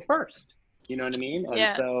might go first. You know what I mean? And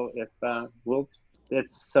Yeah. so if we'll,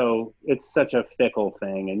 it's such a fickle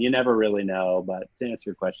thing, and you never really know. But to answer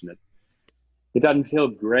your question, it doesn't feel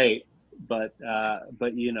great, but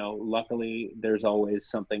you know, luckily there's always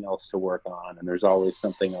something else to work on, and there's always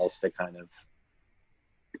something else to kind of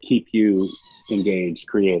keep you engaged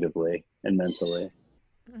creatively and mentally.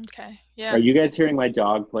 Okay. Are Yeah. you guys hearing my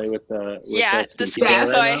dog play with Yeah, the the squeaky toy squeaky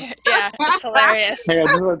Yes. right now? toy. Yeah, it's hilarious. Hang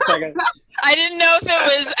on, just 1 second. I didn't know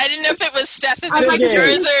if it was Steph, if I'm it like, was is this Ziggy,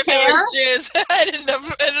 yours, his or if it chair? was Drew's. I didn't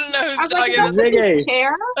know I whose was like, dog is it that was. Zippy's Ziggy,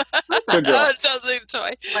 chair? Who's that? good Oh, girl. it sounds like a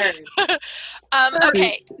toy. Hilarious. She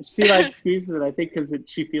Okay. she like squeezes it. I think because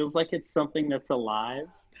she feels like it's something that's alive.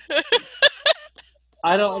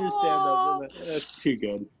 I don't understand that, Aw. but that's too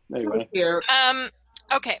good. So Anyway, cute. Um,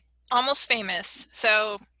 okay. Almost Famous.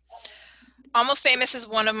 So, Almost Famous is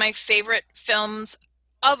one of my favorite films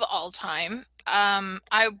of all time.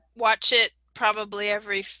 I watch it probably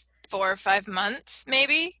every 4 or 5 months,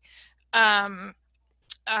 maybe. Um,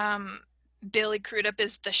 um, Billy Crudup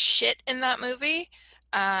is the shit in that movie.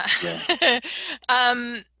 Uh, yeah,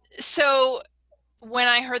 um, so when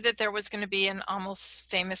I heard that there was going to be an Almost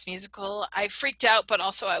Famous musical, I freaked out, but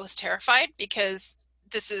also I was terrified because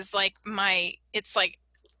this is like it's like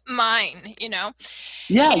mine, you know?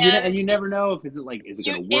 yeah. You know, and And you never know if is it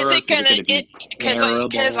you, going to is it work? Is it gonna, going to be because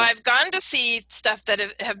terrible? I've gone to see stuff that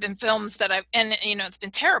have been films that and you know, it's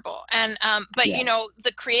been terrible. And, but you Yeah, know,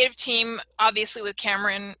 the creative team, obviously with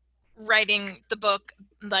Cameron writing the book,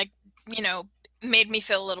 like, you know, made me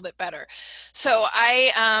feel a little bit better. So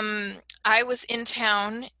I was in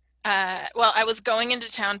town, well, I was going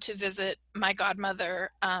into town to visit my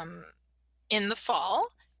godmother, in the fall.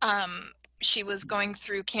 Um, she was going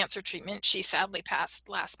through cancer treatment. She sadly passed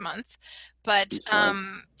last month, but I'm sorry.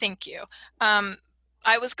 thank you. Um,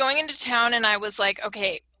 I was going into town and I was like,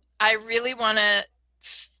 okay, I really want to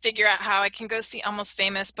figure out how I can go see Almost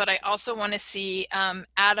Famous, but I also want to see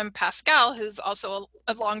Adam Pascal, who's also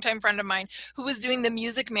a longtime friend of mine, who was doing the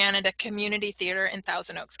Music Man at a community theater in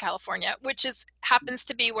Thousand Oaks, California, which is happens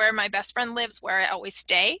to be where my best friend lives, where I always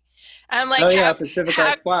stay. I'm Oh like, yeah, Pacific how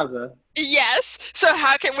Arts Plaza. yes. So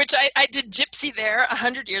how can, which I did Gypsy there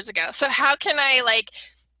 100 years ago. So how can I like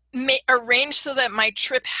arrange so that my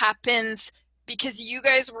trip happens because you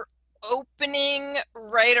guys were opening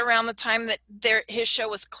right around the time that his show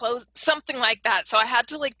was closed, something like that. So I had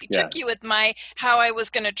to like be Yeah, tricky with my how I was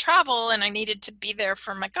going to travel, and I needed to be there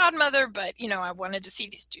for my godmother, but you know, I wanted to see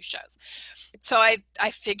these two shows. So I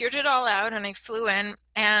figured it all out and I flew in,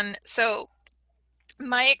 and so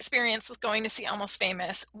my experience with going to see Almost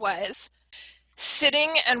Famous was sitting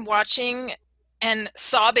and watching and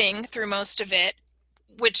sobbing through most of it,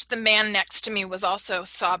 which the man next to me was also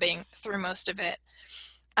sobbing through most of it.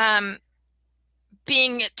 Um,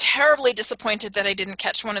 Being terribly disappointed that I didn't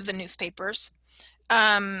catch one of the newspapers.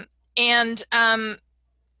 And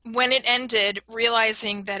when it ended,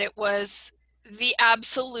 realizing that it was the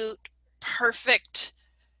absolute perfect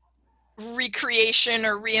recreation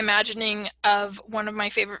or reimagining of one of my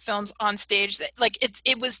favorite films on stage, that like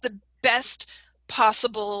it was the best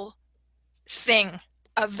possible thing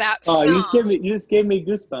of that oh, film. you just gave me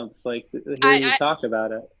goosebumps like hearing you I talk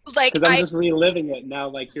about it like because I'm just reliving it now,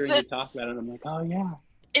 like hearing the you talk about it. I'm like, oh yeah,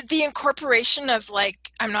 the incorporation of,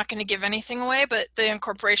 like, I'm not going to give anything away, but the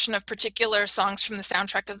incorporation of particular songs from the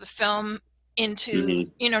soundtrack of the film into,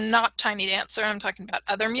 hmm you know, not Tiny Dancer, I'm talking about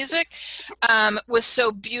other music, was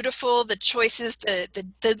so beautiful. The choices,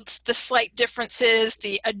 the slight differences,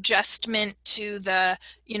 the adjustment to the,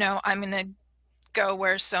 you know, I'm going to go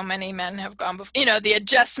where so many men have gone before, you know, the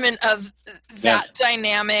adjustment of yeah, that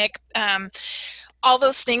dynamic, all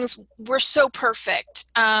those things were so perfect.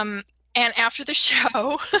 And after the show,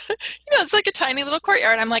 you know, it's like a tiny little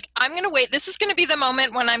courtyard. I'm like, I'm going to wait. This is going to be the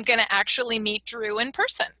moment when I'm going to actually meet Drew in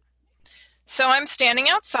person. So I'm standing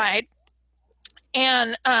outside,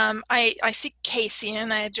 and I see Casey,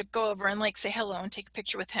 and I had to go over and like say hello and take a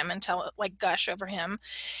picture with him and tell like gush over him.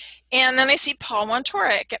 And then I see Paul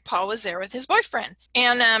Wontorek. Paul was there with his boyfriend,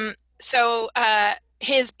 and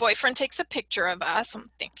his boyfriend takes a picture of us. And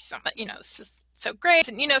thank you so much. You know, this is so great.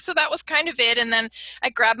 And you know, so that was kind of it. And then I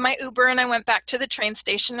grabbed my Uber and I went back to the train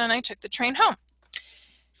station and I took the train home.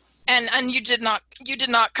 And you did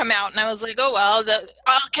not come out. And I was like, oh well,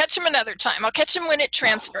 I'll catch him another time. I'll catch him when it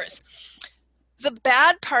transfers. The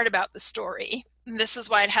bad part about the story, and this is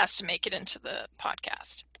why it has to make it into the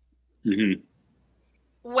podcast. hmm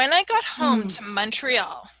When I got home to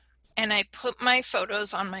Montreal and I put my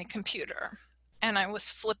photos on my computer and I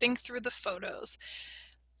was flipping through the photos,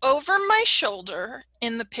 Over my shoulder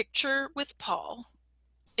in the picture with Paul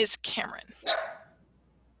is Cameron.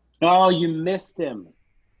 Oh, you missed him.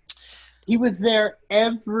 He was there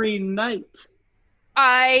every night.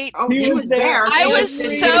 I Oh, He he was was there there. I She was just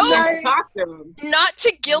didn't every get a so, chance to night. talk to him. not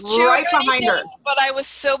to guilt you or Right behind anything, her. but I was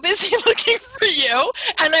so busy looking for you,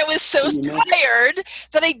 and I was so You missed. tired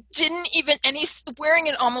that I didn't even, and he's wearing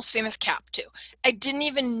an Almost Famous cap too. I didn't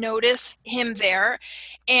even notice him there.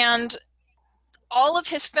 And all of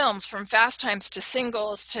his films, from Fast Times to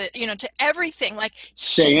Singles to, to everything, like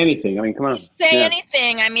Say anything. I mean, come on. Say Yeah.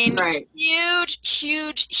 Anything. I mean, Right.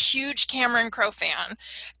 huge Cameron Crowe fan.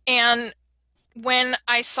 And when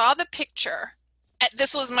I saw the picture,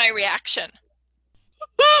 this was my reaction.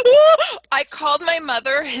 I called my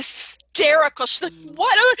mother hysterical. She's like,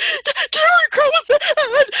 "What? Cameron Crowe was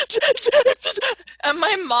there?" And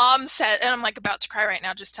my mom said, and I'm like about to cry right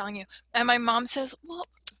now just telling you. And my mom says, "Well,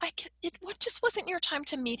 it just wasn't your time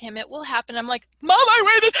to meet him. It will happen." I'm like, "Mom,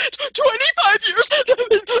 I waited 25 years."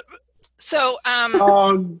 So,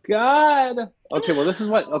 Oh God. Okay. Well, this is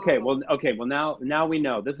what. Okay. Well. Okay. Well, now we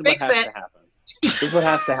know. This is what Fix has it. to happen. This is what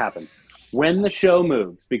has to happen when the show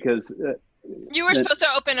moves, because you were supposed to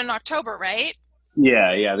open in October, right?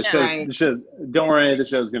 yeah. The Yeah. show's Right. the show's. Don't worry. The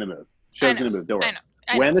show's gonna move. I Show's know. gonna move. Don't I worry. know.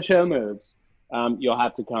 I know. When the show moves, you'll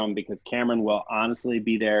have to come because Cameron will honestly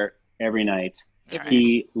be there every night. All right.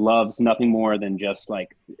 He loves nothing more than just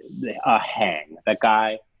like a hang. That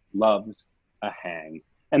guy loves a hang.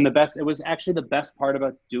 And it was actually the best part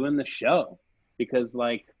about doing the show, because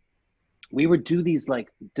like we would do these like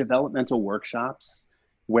developmental workshops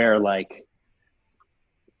where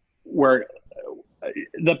where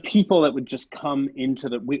the people that would just come into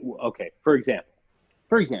okay, for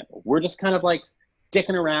example, we're just kind of like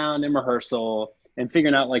dicking around in rehearsal and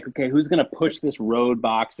figuring out like, okay, who's going to push this road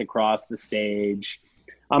box across the stage?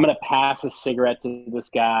 I'm going to pass a cigarette to this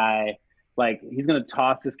guy. Like he's going to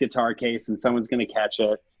toss this guitar case and someone's going to catch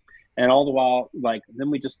it. And all the while, like, then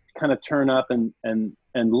we just kind of turn up and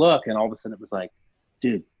look, and all of a sudden it was like,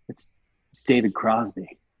 dude, it's David Crosby.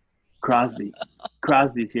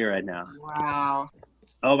 Crosby's here right now. Wow.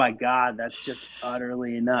 Oh my God, that's just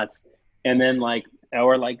utterly nuts. And then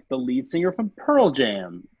or the lead singer from Pearl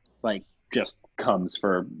Jam, like just comes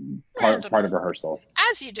for part of rehearsal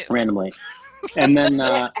As you do. randomly. And then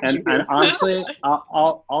and do. honestly,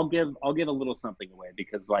 I'll give a little something away,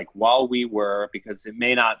 because like because it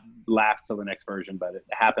may not last till the next version, but it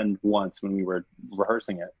happened once when we were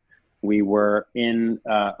rehearsing it. We were in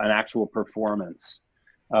an actual performance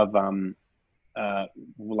of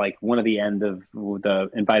like one of the end of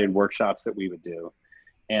the invited workshops that we would do,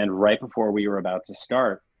 and right before we were about to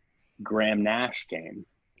start, Graham Nash came,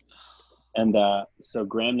 and so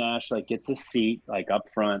Graham Nash like gets a seat like up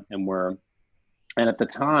front, and at the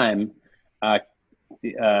time,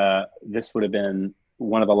 this would have been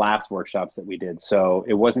one of the last workshops that we did. So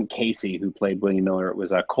it wasn't Casey who played William Miller. It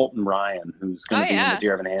was Colton Ryan, who's going to be in the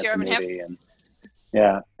Dear Evan Hansen movie. And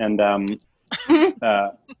yeah, and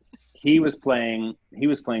he was playing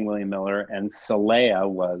William Miller, and Saleha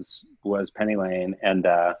was Penny Lane, and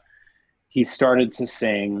he started to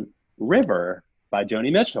sing River by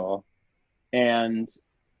Joni Mitchell, and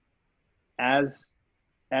as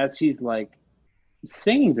he's like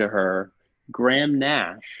singing to her, Graham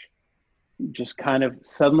Nash just kind of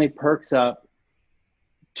suddenly perks up,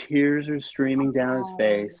 tears are streaming down his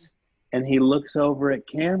face, and he looks over at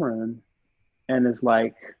Cameron and is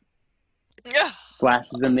like,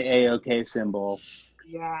 flashes him the AOK symbol.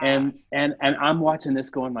 Yes. And I'm watching this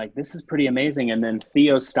going like, this is pretty amazing. And then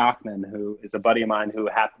Theo Stockman, who is a buddy of mine who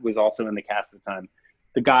was also in the cast at the time,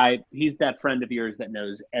 the guy, he's that friend of yours that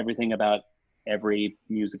knows everything about every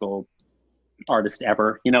musical artist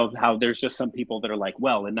ever. You know how there's just some people that are like,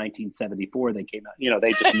 well, in 1974 they came out,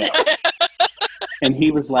 they just know. And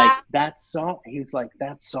he was like, that song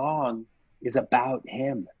is about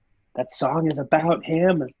him. That song is about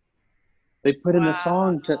him. They put in the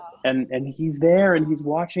song and he's there and he's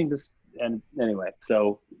watching this. And anyway,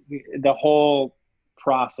 so the whole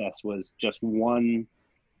process was just one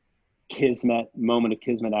moment of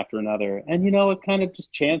kismet after another. And, it kind of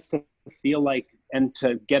just chanced to feel like, and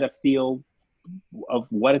to get a feel of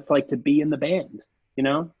what it's like to be in the band,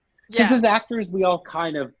 because as actors, we all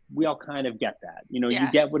kind of get that, you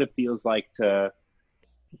get what it feels like to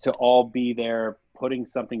all be there, putting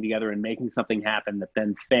something together and making something happen that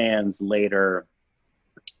then fans later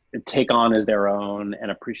take on as their own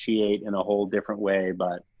and appreciate in a whole different way.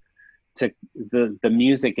 But the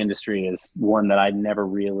music industry is one that I'd never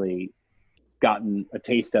really gotten a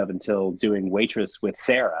taste of until doing Waitress with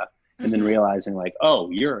Sarah, and then realizing like, oh,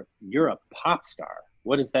 you're a pop star.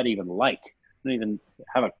 What is that even like? don't even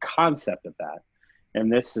have a concept of that.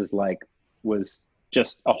 And this is like, was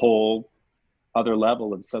just a whole other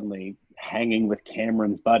level of suddenly hanging with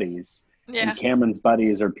Cameron's buddies. Yeah. And Cameron's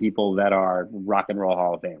buddies are people that are Rock and Roll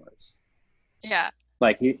Hall of Famers. Yeah.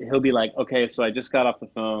 Like he'll be like, okay, so I just got off the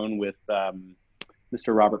phone with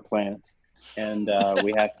Mr. Robert Plant, and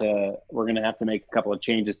we're gonna have to make a couple of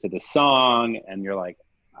changes to the song. And you're like,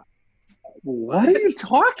 what are you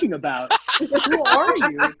talking about? Who are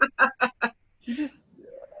you? You just,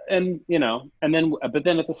 and you know, and then, but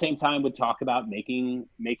then at the same time would talk about making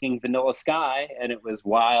Vanilla Sky. And it was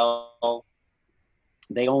while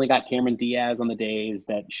they only got Cameron Diaz on the days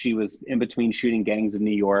that she was in between shooting Gangs of New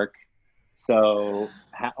York. So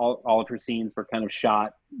all of her scenes were kind of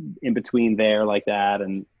shot in between there like that.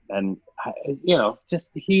 And you know, just,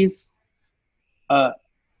 he's a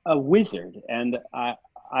wizard. And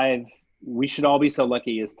we should all be so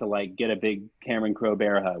lucky as to like get a big Cameron Crowe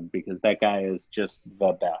bear hug, because that guy is just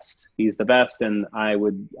the best. He's the best. And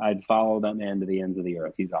I'd follow that man to the ends of the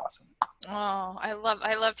earth. He's awesome. Oh, I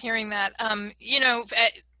love hearing that. You know,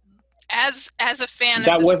 as a fan of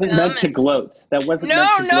That the wasn't film, meant to gloat. That wasn't no,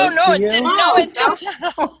 meant to no, gloat no, to it you. didn't. No, it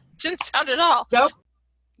didn't. No, didn't sound at all. Nope.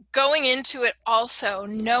 Going into it also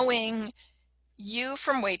knowing you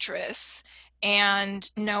from Waitress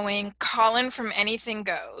and knowing Colin from Anything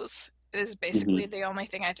Goes is basically the only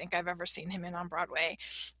thing I think I've ever seen him in on Broadway.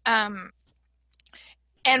 And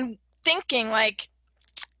thinking like,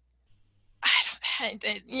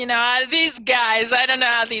 you know, these guys, I don't know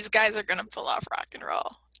how these guys are going to pull off rock and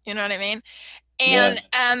roll. You know what I mean? And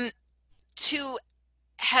to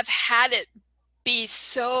have had it be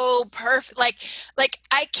so perfect, like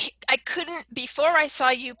I couldn't, before I saw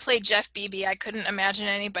you play Jeff Beebe, I couldn't imagine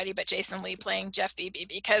anybody but Jason Lee playing Jeff Beebe,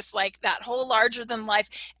 because like that whole larger than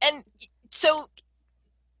life. And so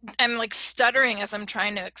I'm like stuttering as I'm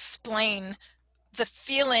trying to explain the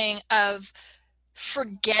feeling of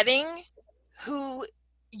forgetting who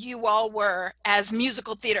you all were as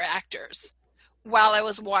musical theater actors while I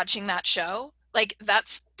was watching that show. Like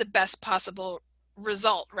that's the best possible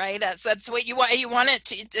result, right? That's what you want. You want it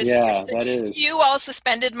to. That is. You all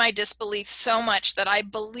suspended my disbelief so much that I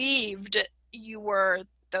believed you were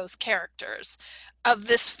those characters of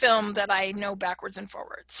this film that I know backwards and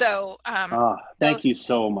forward. So, thank you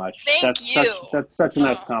so much. Thank you. That's such a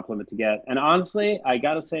nice compliment to get. And honestly, I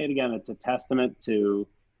got to say it again. It's a testament to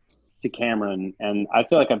Cameron. And I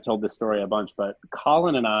feel like I've told this story a bunch, but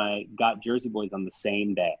Colin and I got Jersey Boys on the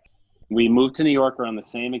same day. We moved to New York around the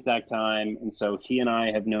same exact time. And so he and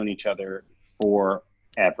I have known each other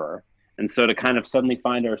forever. And so to kind of suddenly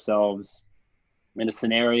find ourselves in a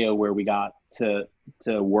scenario where we got to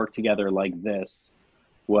work together like this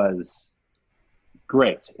was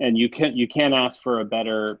great. And you can't ask for a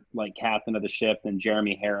better like captain of the ship than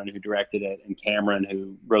Jeremy Herron, who directed it, and Cameron,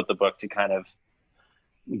 who wrote the book, to kind of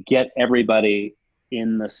get everybody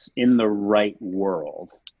in the right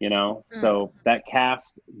world, you know. So that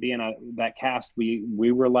cast,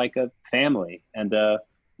 we were like a family and a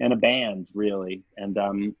band, really.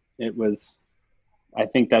 And it was, I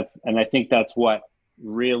think that's what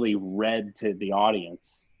really read to the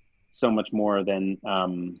audience so much more than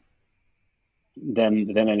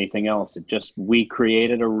anything else. It just, we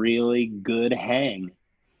created a really good hang,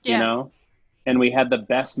 you know, and we had the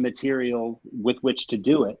best material with which to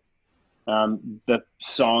do it. The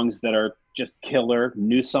songs that are just killer,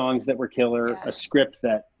 new songs that were killer, a script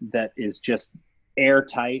that is just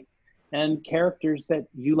airtight, and characters that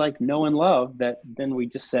you like, know and love, that then we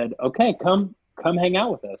just said, okay, come hang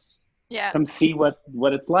out with us. Yeah. Come see what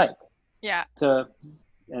it's like. Yeah.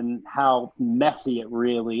 And how messy it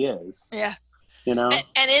really is. Yeah. You know?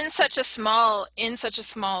 And in such a small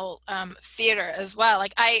theater as well.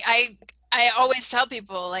 Like I always tell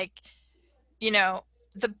people, like, you know,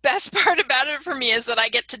 the best part about it for me is that I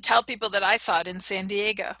get to tell people that I saw it in San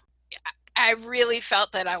Diego. I really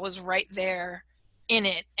felt that I was right there in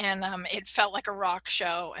it, and it felt like a rock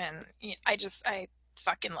show, and I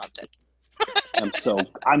fucking loved it. I'm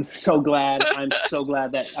so glad. I'm so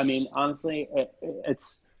glad that, I mean, honestly,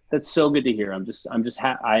 that's so good to hear.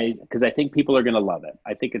 Because I think people are gonna love it.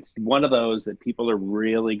 I think it's one of those that people are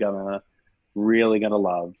really gonna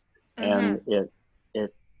love, and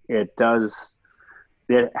it does.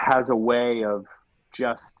 It has a way of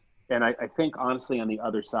just, and I think honestly, on the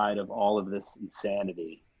other side of all of this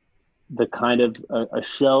insanity, the kind of a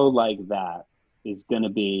show like that is going to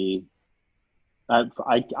be,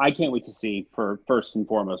 I can't wait to see, for first and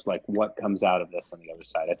foremost, like what comes out of this on the other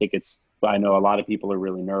side. I know a lot of people are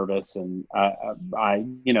really nervous, and I,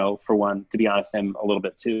 you know, for one, to be honest, I'm a little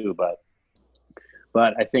bit too, but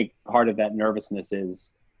I think part of that nervousness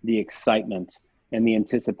is the excitement and the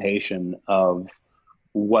anticipation of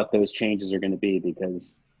what those changes are going to be,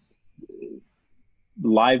 because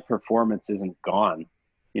live performance isn't gone.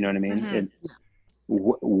 You know what I mean? Mm-hmm. It's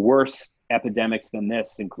worse epidemics than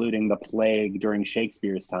this, including the plague during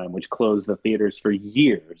Shakespeare's time, which closed the theaters for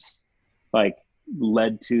years, like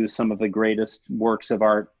led to some of the greatest works of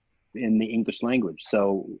art in the English language.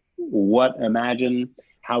 So imagine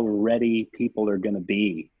how ready people are going to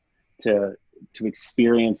be to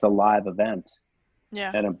experience a live event,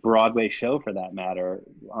 Yeah. and a Broadway show for that matter,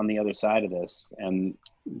 on the other side of this. And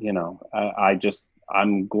you know,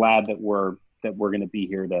 I'm glad that we're going to be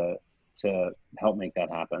here to help make that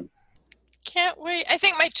happen. Can't wait. I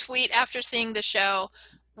think my tweet after seeing the show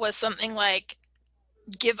was something like,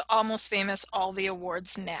 "Give Almost Famous all the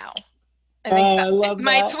awards now." I think Oh, that I love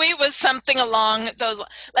my that. tweet was something along those,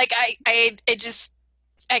 like,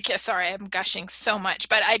 I guess, sorry, I'm gushing so much,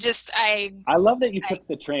 but I love that you took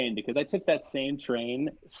the train, because I took that same train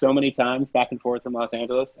so many times back and forth from Los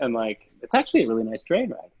Angeles, and like, it's actually a really nice train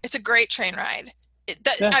ride. it's a great train ride.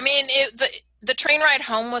 Yeah. I mean, the train ride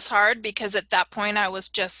home was hard because at that point I was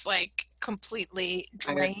just like completely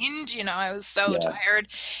drained. You know, I was so Yeah. tired.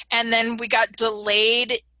 And then we got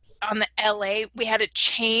delayed on the LA. We had to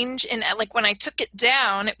change like when I took it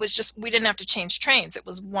down, it was just, we didn't have to change trains. It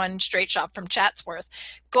was one straight shot from Chatsworth.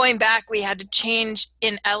 Going back, we had to change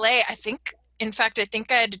in LA. In fact, I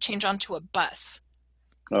think I had to change onto a bus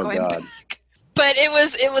Oh going God. back. But it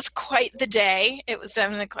was quite the day. It was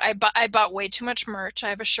I bought way too much merch. I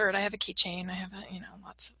have a shirt, I have a keychain, I have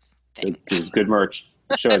lots of things. It was good merch.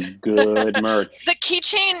 Sure, good merch. The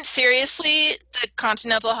keychain, seriously, the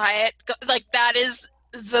Continental Hyatt, like, that is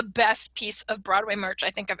the best piece of Broadway merch I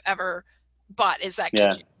think I've ever bought, is that Yeah.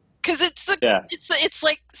 keychain. Because it's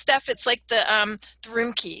like, Steph, it's like the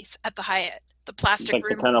room keys at the Hyatt, the plastic Like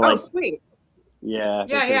the room. kind of Oh, like, sweet. yeah,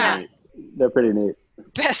 Yeah. neat. They're pretty neat.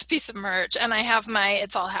 Best piece of merch. And I have my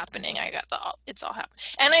It's All Happening. I got It's All Happening.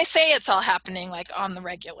 And I say It's All Happening like on the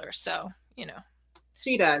regular, so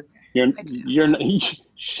She does. She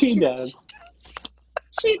does.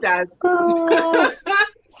 She does. Oh,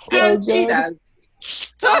 so And she good. does.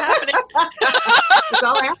 It's all happening. It's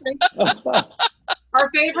all happening. Our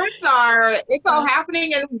favorites are It's All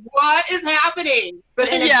Happening and What Is Happening, but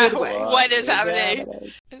in a good way. What is happening?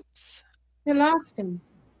 Oops. You lost him.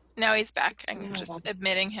 No, he's back. I'm just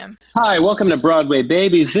admitting him. Hi, welcome to Broadway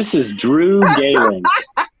Babies. This is Drew Gehling.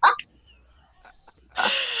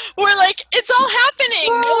 We're like, it's all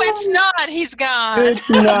happening. No, it's not. He's gone. It's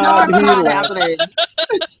not. No, it's not happening.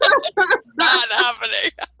 Not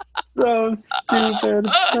happening. So stupid.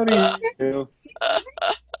 What do you do?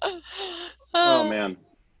 Oh man.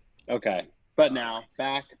 Okay, but now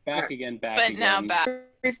back again. But now back.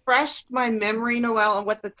 Refreshed my memory, Noelle, on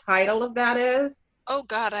what the title of that is. Oh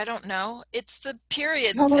God, I don't know. It's the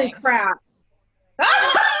period Holy thing. crap.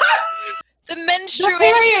 The menstruation. The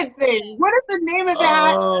period thing. What is the name of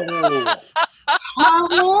that? Oh.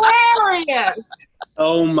 Hilarious.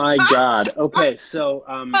 Oh my God. Okay, so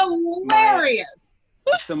Hilarious.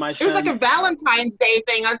 my It was like a Valentine's Day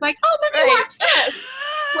thing. I was like, oh, let me watch this.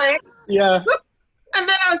 Click. Yeah. And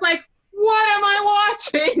then I was like, what am I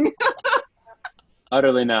watching?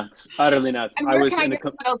 Utterly nuts. And where can I get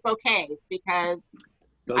some of those bouquets? Because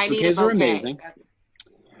I need a bouquets were bouquet. amazing.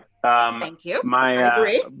 Thank you. I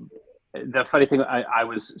agree. The funny thing, I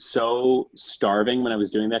was so starving when I was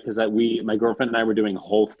doing that, because my girlfriend and I were doing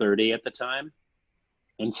Whole30 at the time,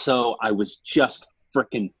 and so I was just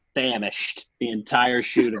freaking famished the entire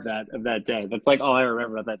shoot of that day. That's like all I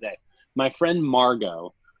remember of that day. My friend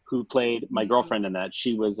Margot, who played my girlfriend in that,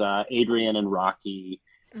 she was Adrienne and Rocky,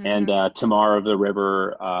 and Tamar of the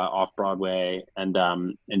River off Broadway, and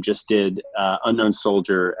just did Unknown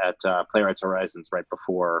Soldier at Playwrights Horizons right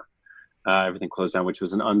before everything closed down, which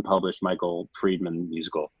was an unpublished Michael Friedman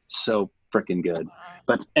musical. So freaking good.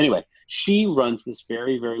 But anyway, she runs this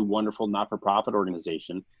very, very wonderful not-for-profit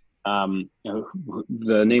organization,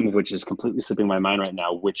 the name of which is completely slipping my mind right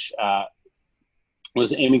now, which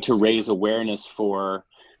was aiming to raise awareness for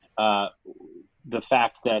the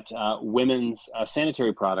fact that women's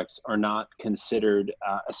sanitary products are not considered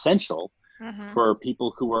essential for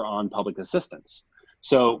people who are on public assistance.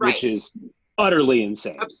 So, which is utterly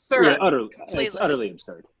insane. Absurd. Yeah, it's utterly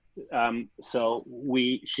absurd. So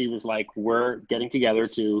she was like, we're getting together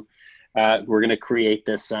to, we're going to create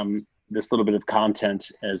this little bit of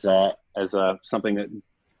content as something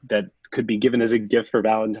that could be given as a gift for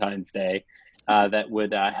Valentine's Day, that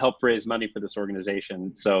would help raise money for this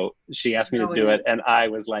organization. So she asked me to do it, and I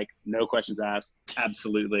was like, no questions asked,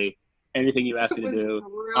 absolutely. anything you ask It me to was do,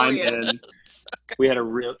 I'm brilliant. in. We had a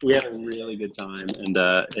really good time, and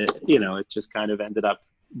it just kind of ended up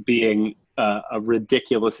being a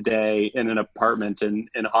ridiculous day in an apartment in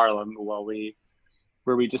Harlem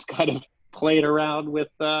where we just kind of played around with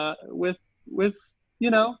pads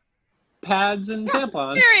and Yeah,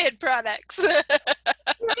 tampons. Period products.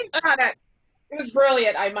 great product. It was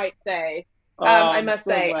brilliant, I might say. Oh, I I'm must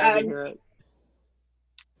so say. glad to hear it.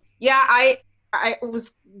 Yeah, I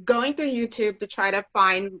was going through YouTube to try to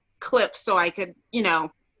find clips so I could,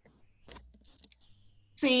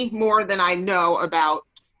 see more than I know about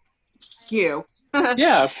you.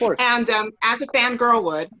 Yeah, of course. And as a fangirl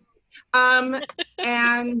would. And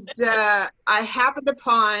I happened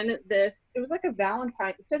upon this. It was like a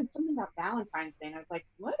Valentine. It said something about Valentine's Day. And I was like,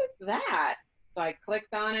 what is that? So I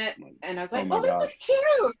clicked on it and I was Oh like, my oh, this gosh. is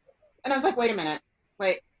cute. And I was like, wait a minute.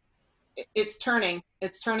 Wait, it's turning.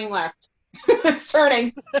 It's turning left. It's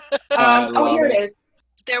turning. I Oh, love here it it. is.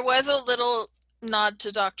 There was a little nod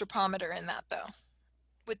to Dr. Pomander in that, though,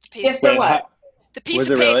 with Yes, there Wait, was. the piece was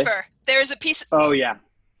of it really? paper. There's a piece of Oh yeah.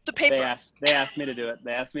 the They paper. asked me to do it.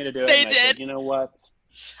 They asked me to do it, They and I said, did. you know what?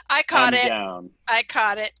 I caught I'm it. down. I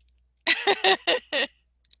caught it.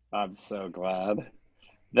 I'm so glad.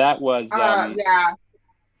 That was Yeah,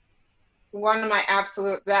 one of my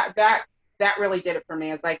absolute that really did it for me.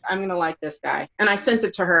 I was like, I'm gonna like this guy, and I sent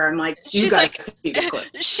it to her. I'm like, you She's gotta like, see this clip.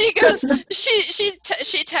 she goes,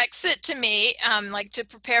 she texts it to me, like to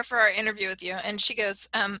prepare for our interview with you, and she goes,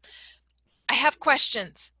 I have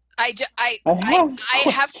questions. I have I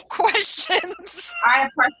have questions. I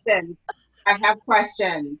have questions. I have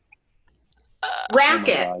questions. oh my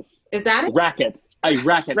Racket. gosh. Is that it? Racket.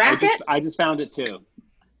 Racket. Racket? I just found it too.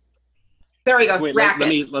 There we go. So wait,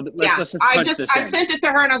 Racket. let's Yeah. just I punch this I in. sent it to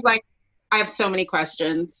her and I was like, I have so many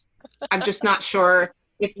questions. I'm just not sure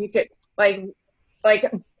if you could like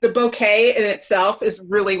the bouquet in itself is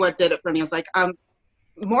really what did it for me. I was like,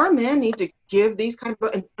 more men need to give these kind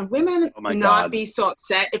of and women Oh my not God. be so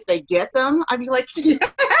upset if they get them. I'd be like, yes,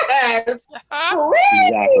 please,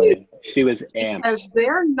 Exactly. She was because amped.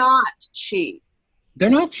 they're not cheap. They're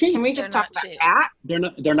not cheap. Can we They're just talk not about cheap. that?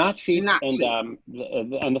 They're not cheap, Not and cheap.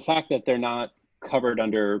 and the fact that they're not covered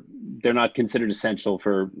under, they're not considered essential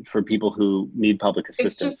for people who need public It's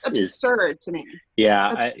just assistance is, absurd to me.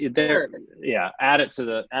 they're, Absurd. add it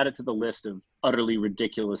to the list of utterly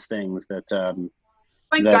ridiculous things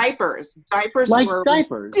Like that diapers. Diapers like were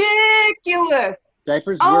diapers. ridiculous.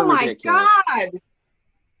 Diapers Oh were my ridiculous. God. Just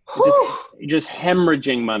Whew. just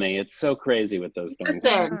hemorrhaging money. It's so crazy with those things.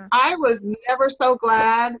 Listen, I was never so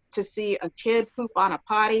glad to see a kid poop on a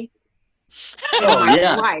potty in Oh my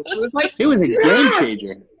yeah, life. It was like, it was a game yes,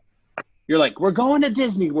 changer. You're like, we're going to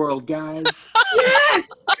Disney World, guys. yes,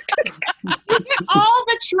 you get all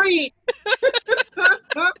the treats.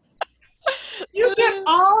 You get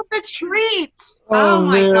all the treats. Oh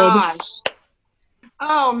my man. gosh.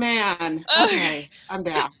 Oh man. Okay, I'm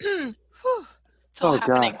down. Whew. It's all Oh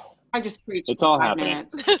happening. God. I just preached It's for all 5 happening.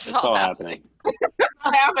 minutes. It's all happening. It's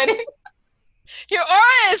all happening. Your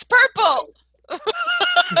aura is purple.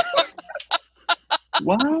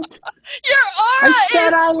 What? Your I aura said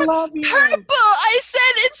is I love you. purple. I said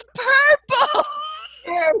it's purple.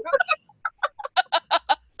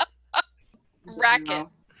 Racket.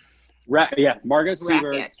 Yeah, Margot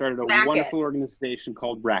Siebert Racket. started a Racket. wonderful organization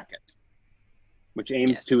called Racket, which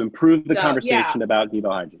aims Yes. to improve the So, conversation about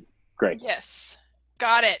fetal hygiene. Great. Yes.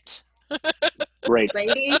 Got it. Great.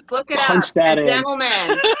 Ladies, look it Punch up. that And in.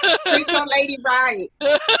 gentlemen, treat your lady right.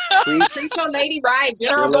 Treat your lady right.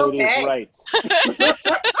 Get her Your a lady's bouquet. right.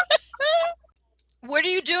 What are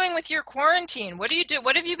you doing with your quarantine? What do you do?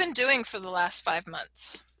 What have you been doing for the last 5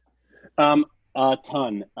 months? A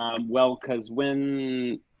ton. Well, because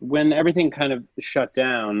when everything kind of shut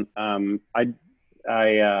down, I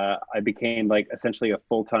became like essentially a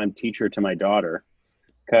full-time teacher to my daughter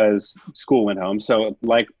because school went home. So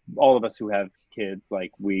like all of us who have kids,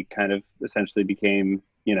 like we kind of essentially became,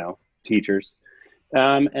 teachers.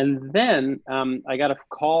 And then I got a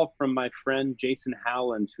call from my friend Jason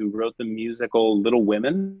Howland, who wrote the musical Little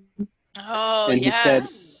Women, Oh, and he said,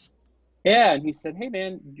 yes. "Yeah," and he said, "Hey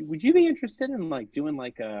man, would you be interested in like doing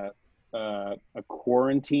like a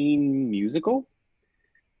quarantine musical?"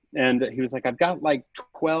 And he was like, "I've got like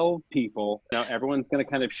 12 people. Everyone's going to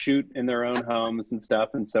kind of shoot in their own homes and stuff."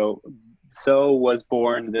 And so was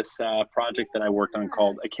born this project that I worked on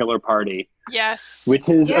called A Killer Party, Yes. which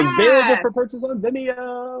is available Yes. for purchase on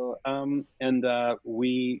Vimeo. And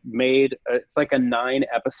we made it's like a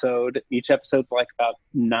 9-episode. Each episode's like about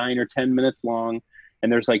 9 or 10 minutes long,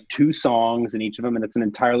 and there's like 2 songs in each of them, and it's an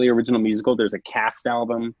entirely original musical. There's a cast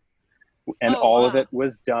album and Oh, all of wow. it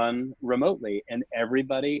was done remotely. And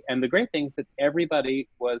everybody, and the great thing is that everybody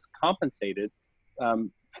was compensated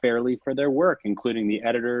fairly for their work, including the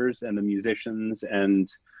editors and the musicians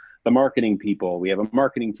and the marketing people. We have a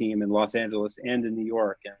marketing team in Los Angeles and in New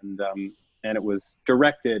York, and it was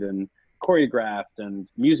directed and choreographed and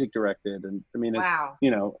music directed. And I mean, it's, Wow.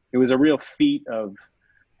 it was a real feat of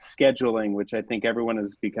scheduling, which I think everyone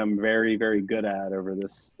has become very, very good at over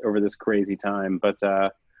this crazy time. But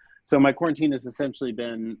so my quarantine has essentially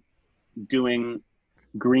been doing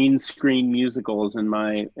green screen musicals in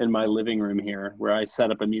my living room here, where I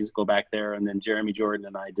set up a musical back there, and then Jeremy Jordan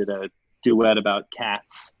and I did a duet about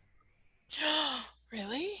cats.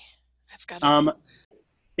 Really? I've got to. Um,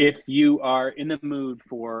 if you are in the mood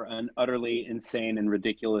for an utterly insane and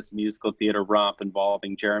ridiculous musical theater romp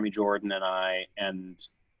involving Jeremy Jordan and I and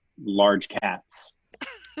large cats,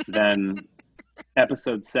 then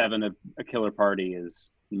episode 7 of A Killer Party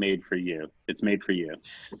is made for you. It's made for you.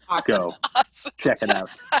 Awesome. Go Awesome. check it out.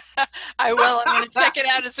 I will. I'm going to check it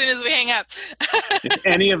out as soon as we hang up. If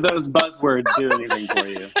any of those buzzwords do anything for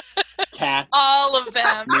you, cats, All of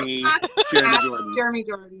them. me, Jeremy Jordan, Jeremy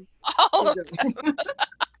Jordan. All of them.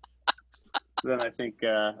 then I think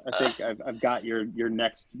I've got your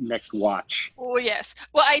next watch. Oh, yes.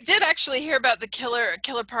 Well, I did actually hear about the killer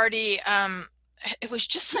party. It was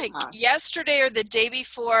just like yesterday or the day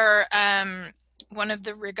before. One of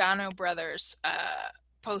the Regano brothers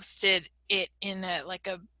posted it in a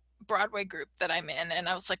Broadway group that I'm in, and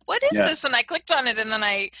I was like, "What is this?" And I clicked on it, and then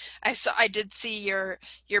I did see your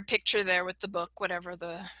picture there with the book, whatever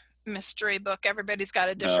the mystery book. Everybody's got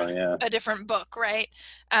a different book, right?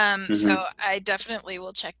 So I definitely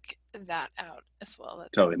will check that out as well.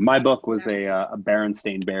 That's totally. My book was a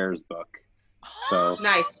Berenstain Bears book. So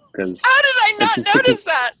nice. How did I not notice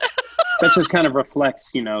that? That just kind of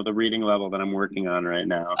reflects, the reading level that I'm working on right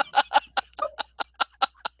now.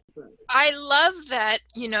 I love that,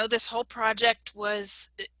 this whole project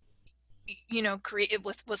was,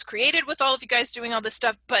 was created with all of you guys doing all this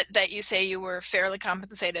stuff, but that you say you were fairly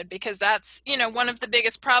compensated, because that's, one of the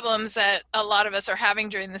biggest problems that a lot of us are having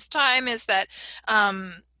during this time is that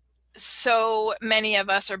so many of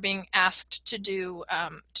us are being asked to do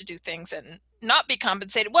things and not be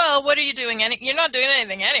compensated. Well, what are you doing? You're not doing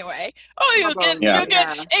anything anyway. Oh, you'll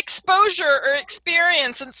get exposure or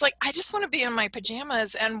experience. And it's like, I just want to be in my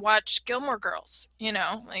pajamas and watch Gilmore Girls,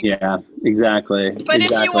 Yeah, exactly. But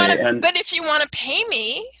if you want to pay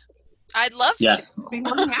me, I'd love to. I'd be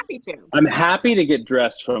more than happy to. I'm happy to get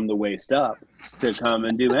dressed from the waist up to come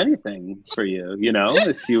and do anything for you,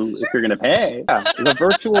 if you're going to pay. Yeah, the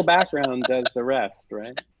virtual background does the rest,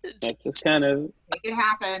 right? That just kind of make it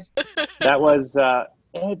happen. That was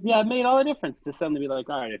it made all the difference to suddenly be like,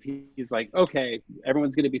 all right, if he's like, okay,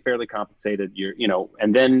 everyone's going to be fairly compensated,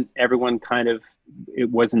 and then everyone it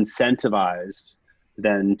was incentivized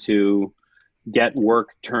then to get work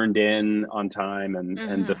turned in on time, and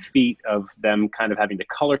the feat of them kind of having to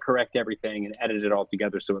color correct everything and edit it all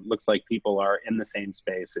together so it looks like people are in the same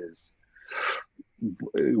space is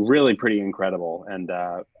really pretty incredible. And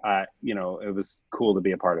it was cool to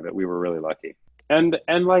be a part of it. We were really lucky, and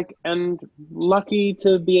lucky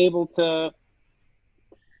to be able to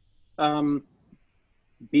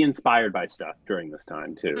be inspired by stuff during this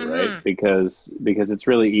time too, right? Because it's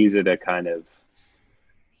really easy to kind of,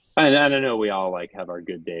 I don't know, we all have our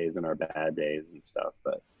good days and our bad days and stuff,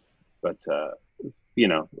 but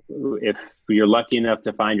if you're lucky enough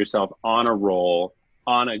to find yourself on a roll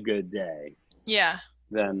on a good day,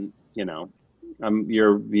 then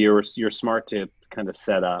you're smart to kind of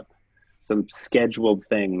set up some scheduled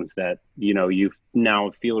things that you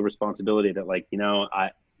now feel a responsibility that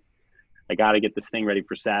I got to get this thing ready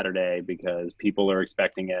for Saturday because people are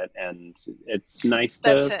expecting it, and it's nice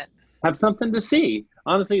to have something to see.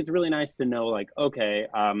 Honestly, it's really nice to know, okay,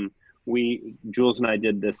 Jules and I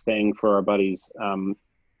did this thing for our buddies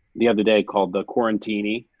the other day called the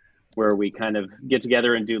Quarantini, where we kind of get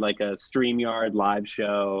together and do a StreamYard live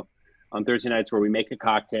show on Thursday nights where we make a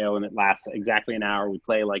cocktail and it lasts exactly an hour. We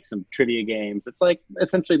play some trivia games. It's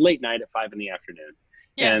essentially late night at 5 p.m.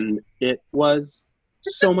 Yeah. And it was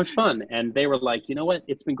so much fun. And they were like, you know what?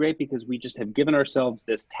 It's been great because we just have given ourselves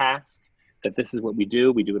this task that this is what we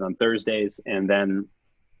do. We do it on Thursdays. And then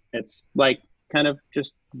it's kind of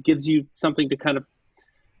just gives you something to kind of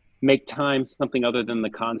make time something other than the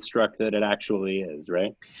construct that it actually is,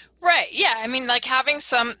 right? Right. Yeah. I mean, having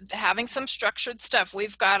some structured stuff.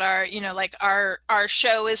 We've got our, our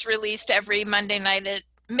show is released every Monday night at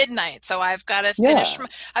midnight. So I've got to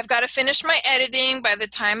finish my editing by the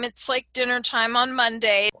time it's dinner time on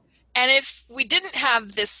Monday. And if we didn't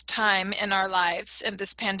have this time in our lives and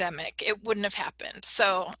this pandemic, it wouldn't have happened.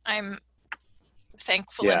 So I'm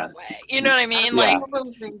thankful in a Yeah. way. You know what I mean? Like, Yeah. All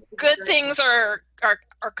those things to be good grateful things are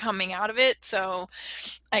coming out of it. So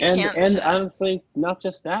I And can't. honestly, not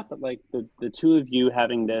just that, but like the two of you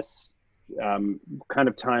having this kind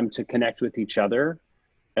of time to connect with each other,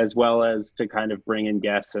 as well as to kind of bring in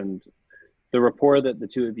guests, and the rapport that the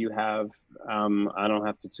two of you have. I don't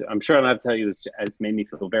have to. I'm sure I don't have to tell you this. It's made me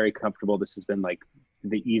feel very comfortable. This has been like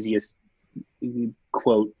the easiest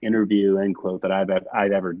quote interview end quote that I've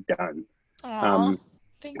ever done. Aw,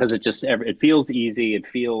 thank Because you. it feels easy. It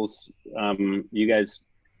feels you guys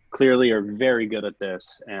clearly are very good at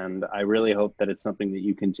this, and I really hope that it's something that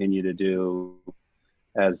you continue to do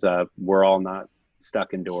as we're all not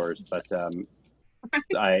stuck indoors. But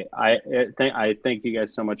I thank you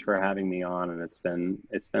guys so much for having me on, and it's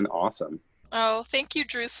been awesome. Oh, thank you,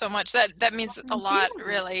 Drew, so much. That means a Thank lot, you.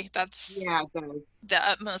 really. That's Yeah, it does. the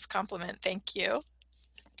utmost compliment. Thank you.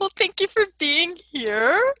 Well, thank you for being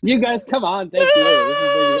here. You guys, come on, thank you.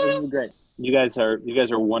 This is great. You guys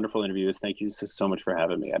are wonderful interviewers. Thank you so much for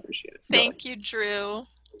having me. I appreciate it, really. Thank you, Drew.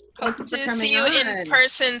 Thank Hope you for to see coming you in on.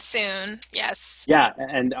 person soon. Yes. Yeah,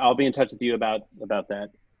 and I'll be in touch with you about the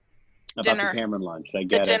Dinner. Cameron lunch. I The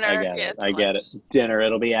get it. I dinner. get Yeah, it. the I get it. lunch. Dinner.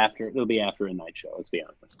 It'll be after a night show. Let's be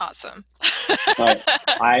honest. Awesome. But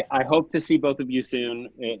I hope to see both of you soon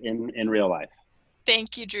in real life.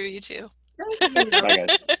 Thank you, Drew. You too. Thank you. Bye,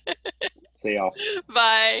 guys. See y'all.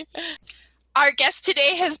 Bye. Our guest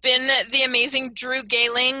today has been the amazing Drew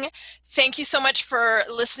Gehling. Thank you so much for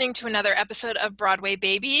listening to another episode of Broadway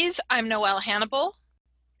Babies. I'm Noelle Hannibal.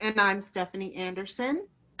 And I'm Stephanie Anderson.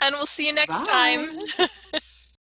 And we'll see you next Bye. time.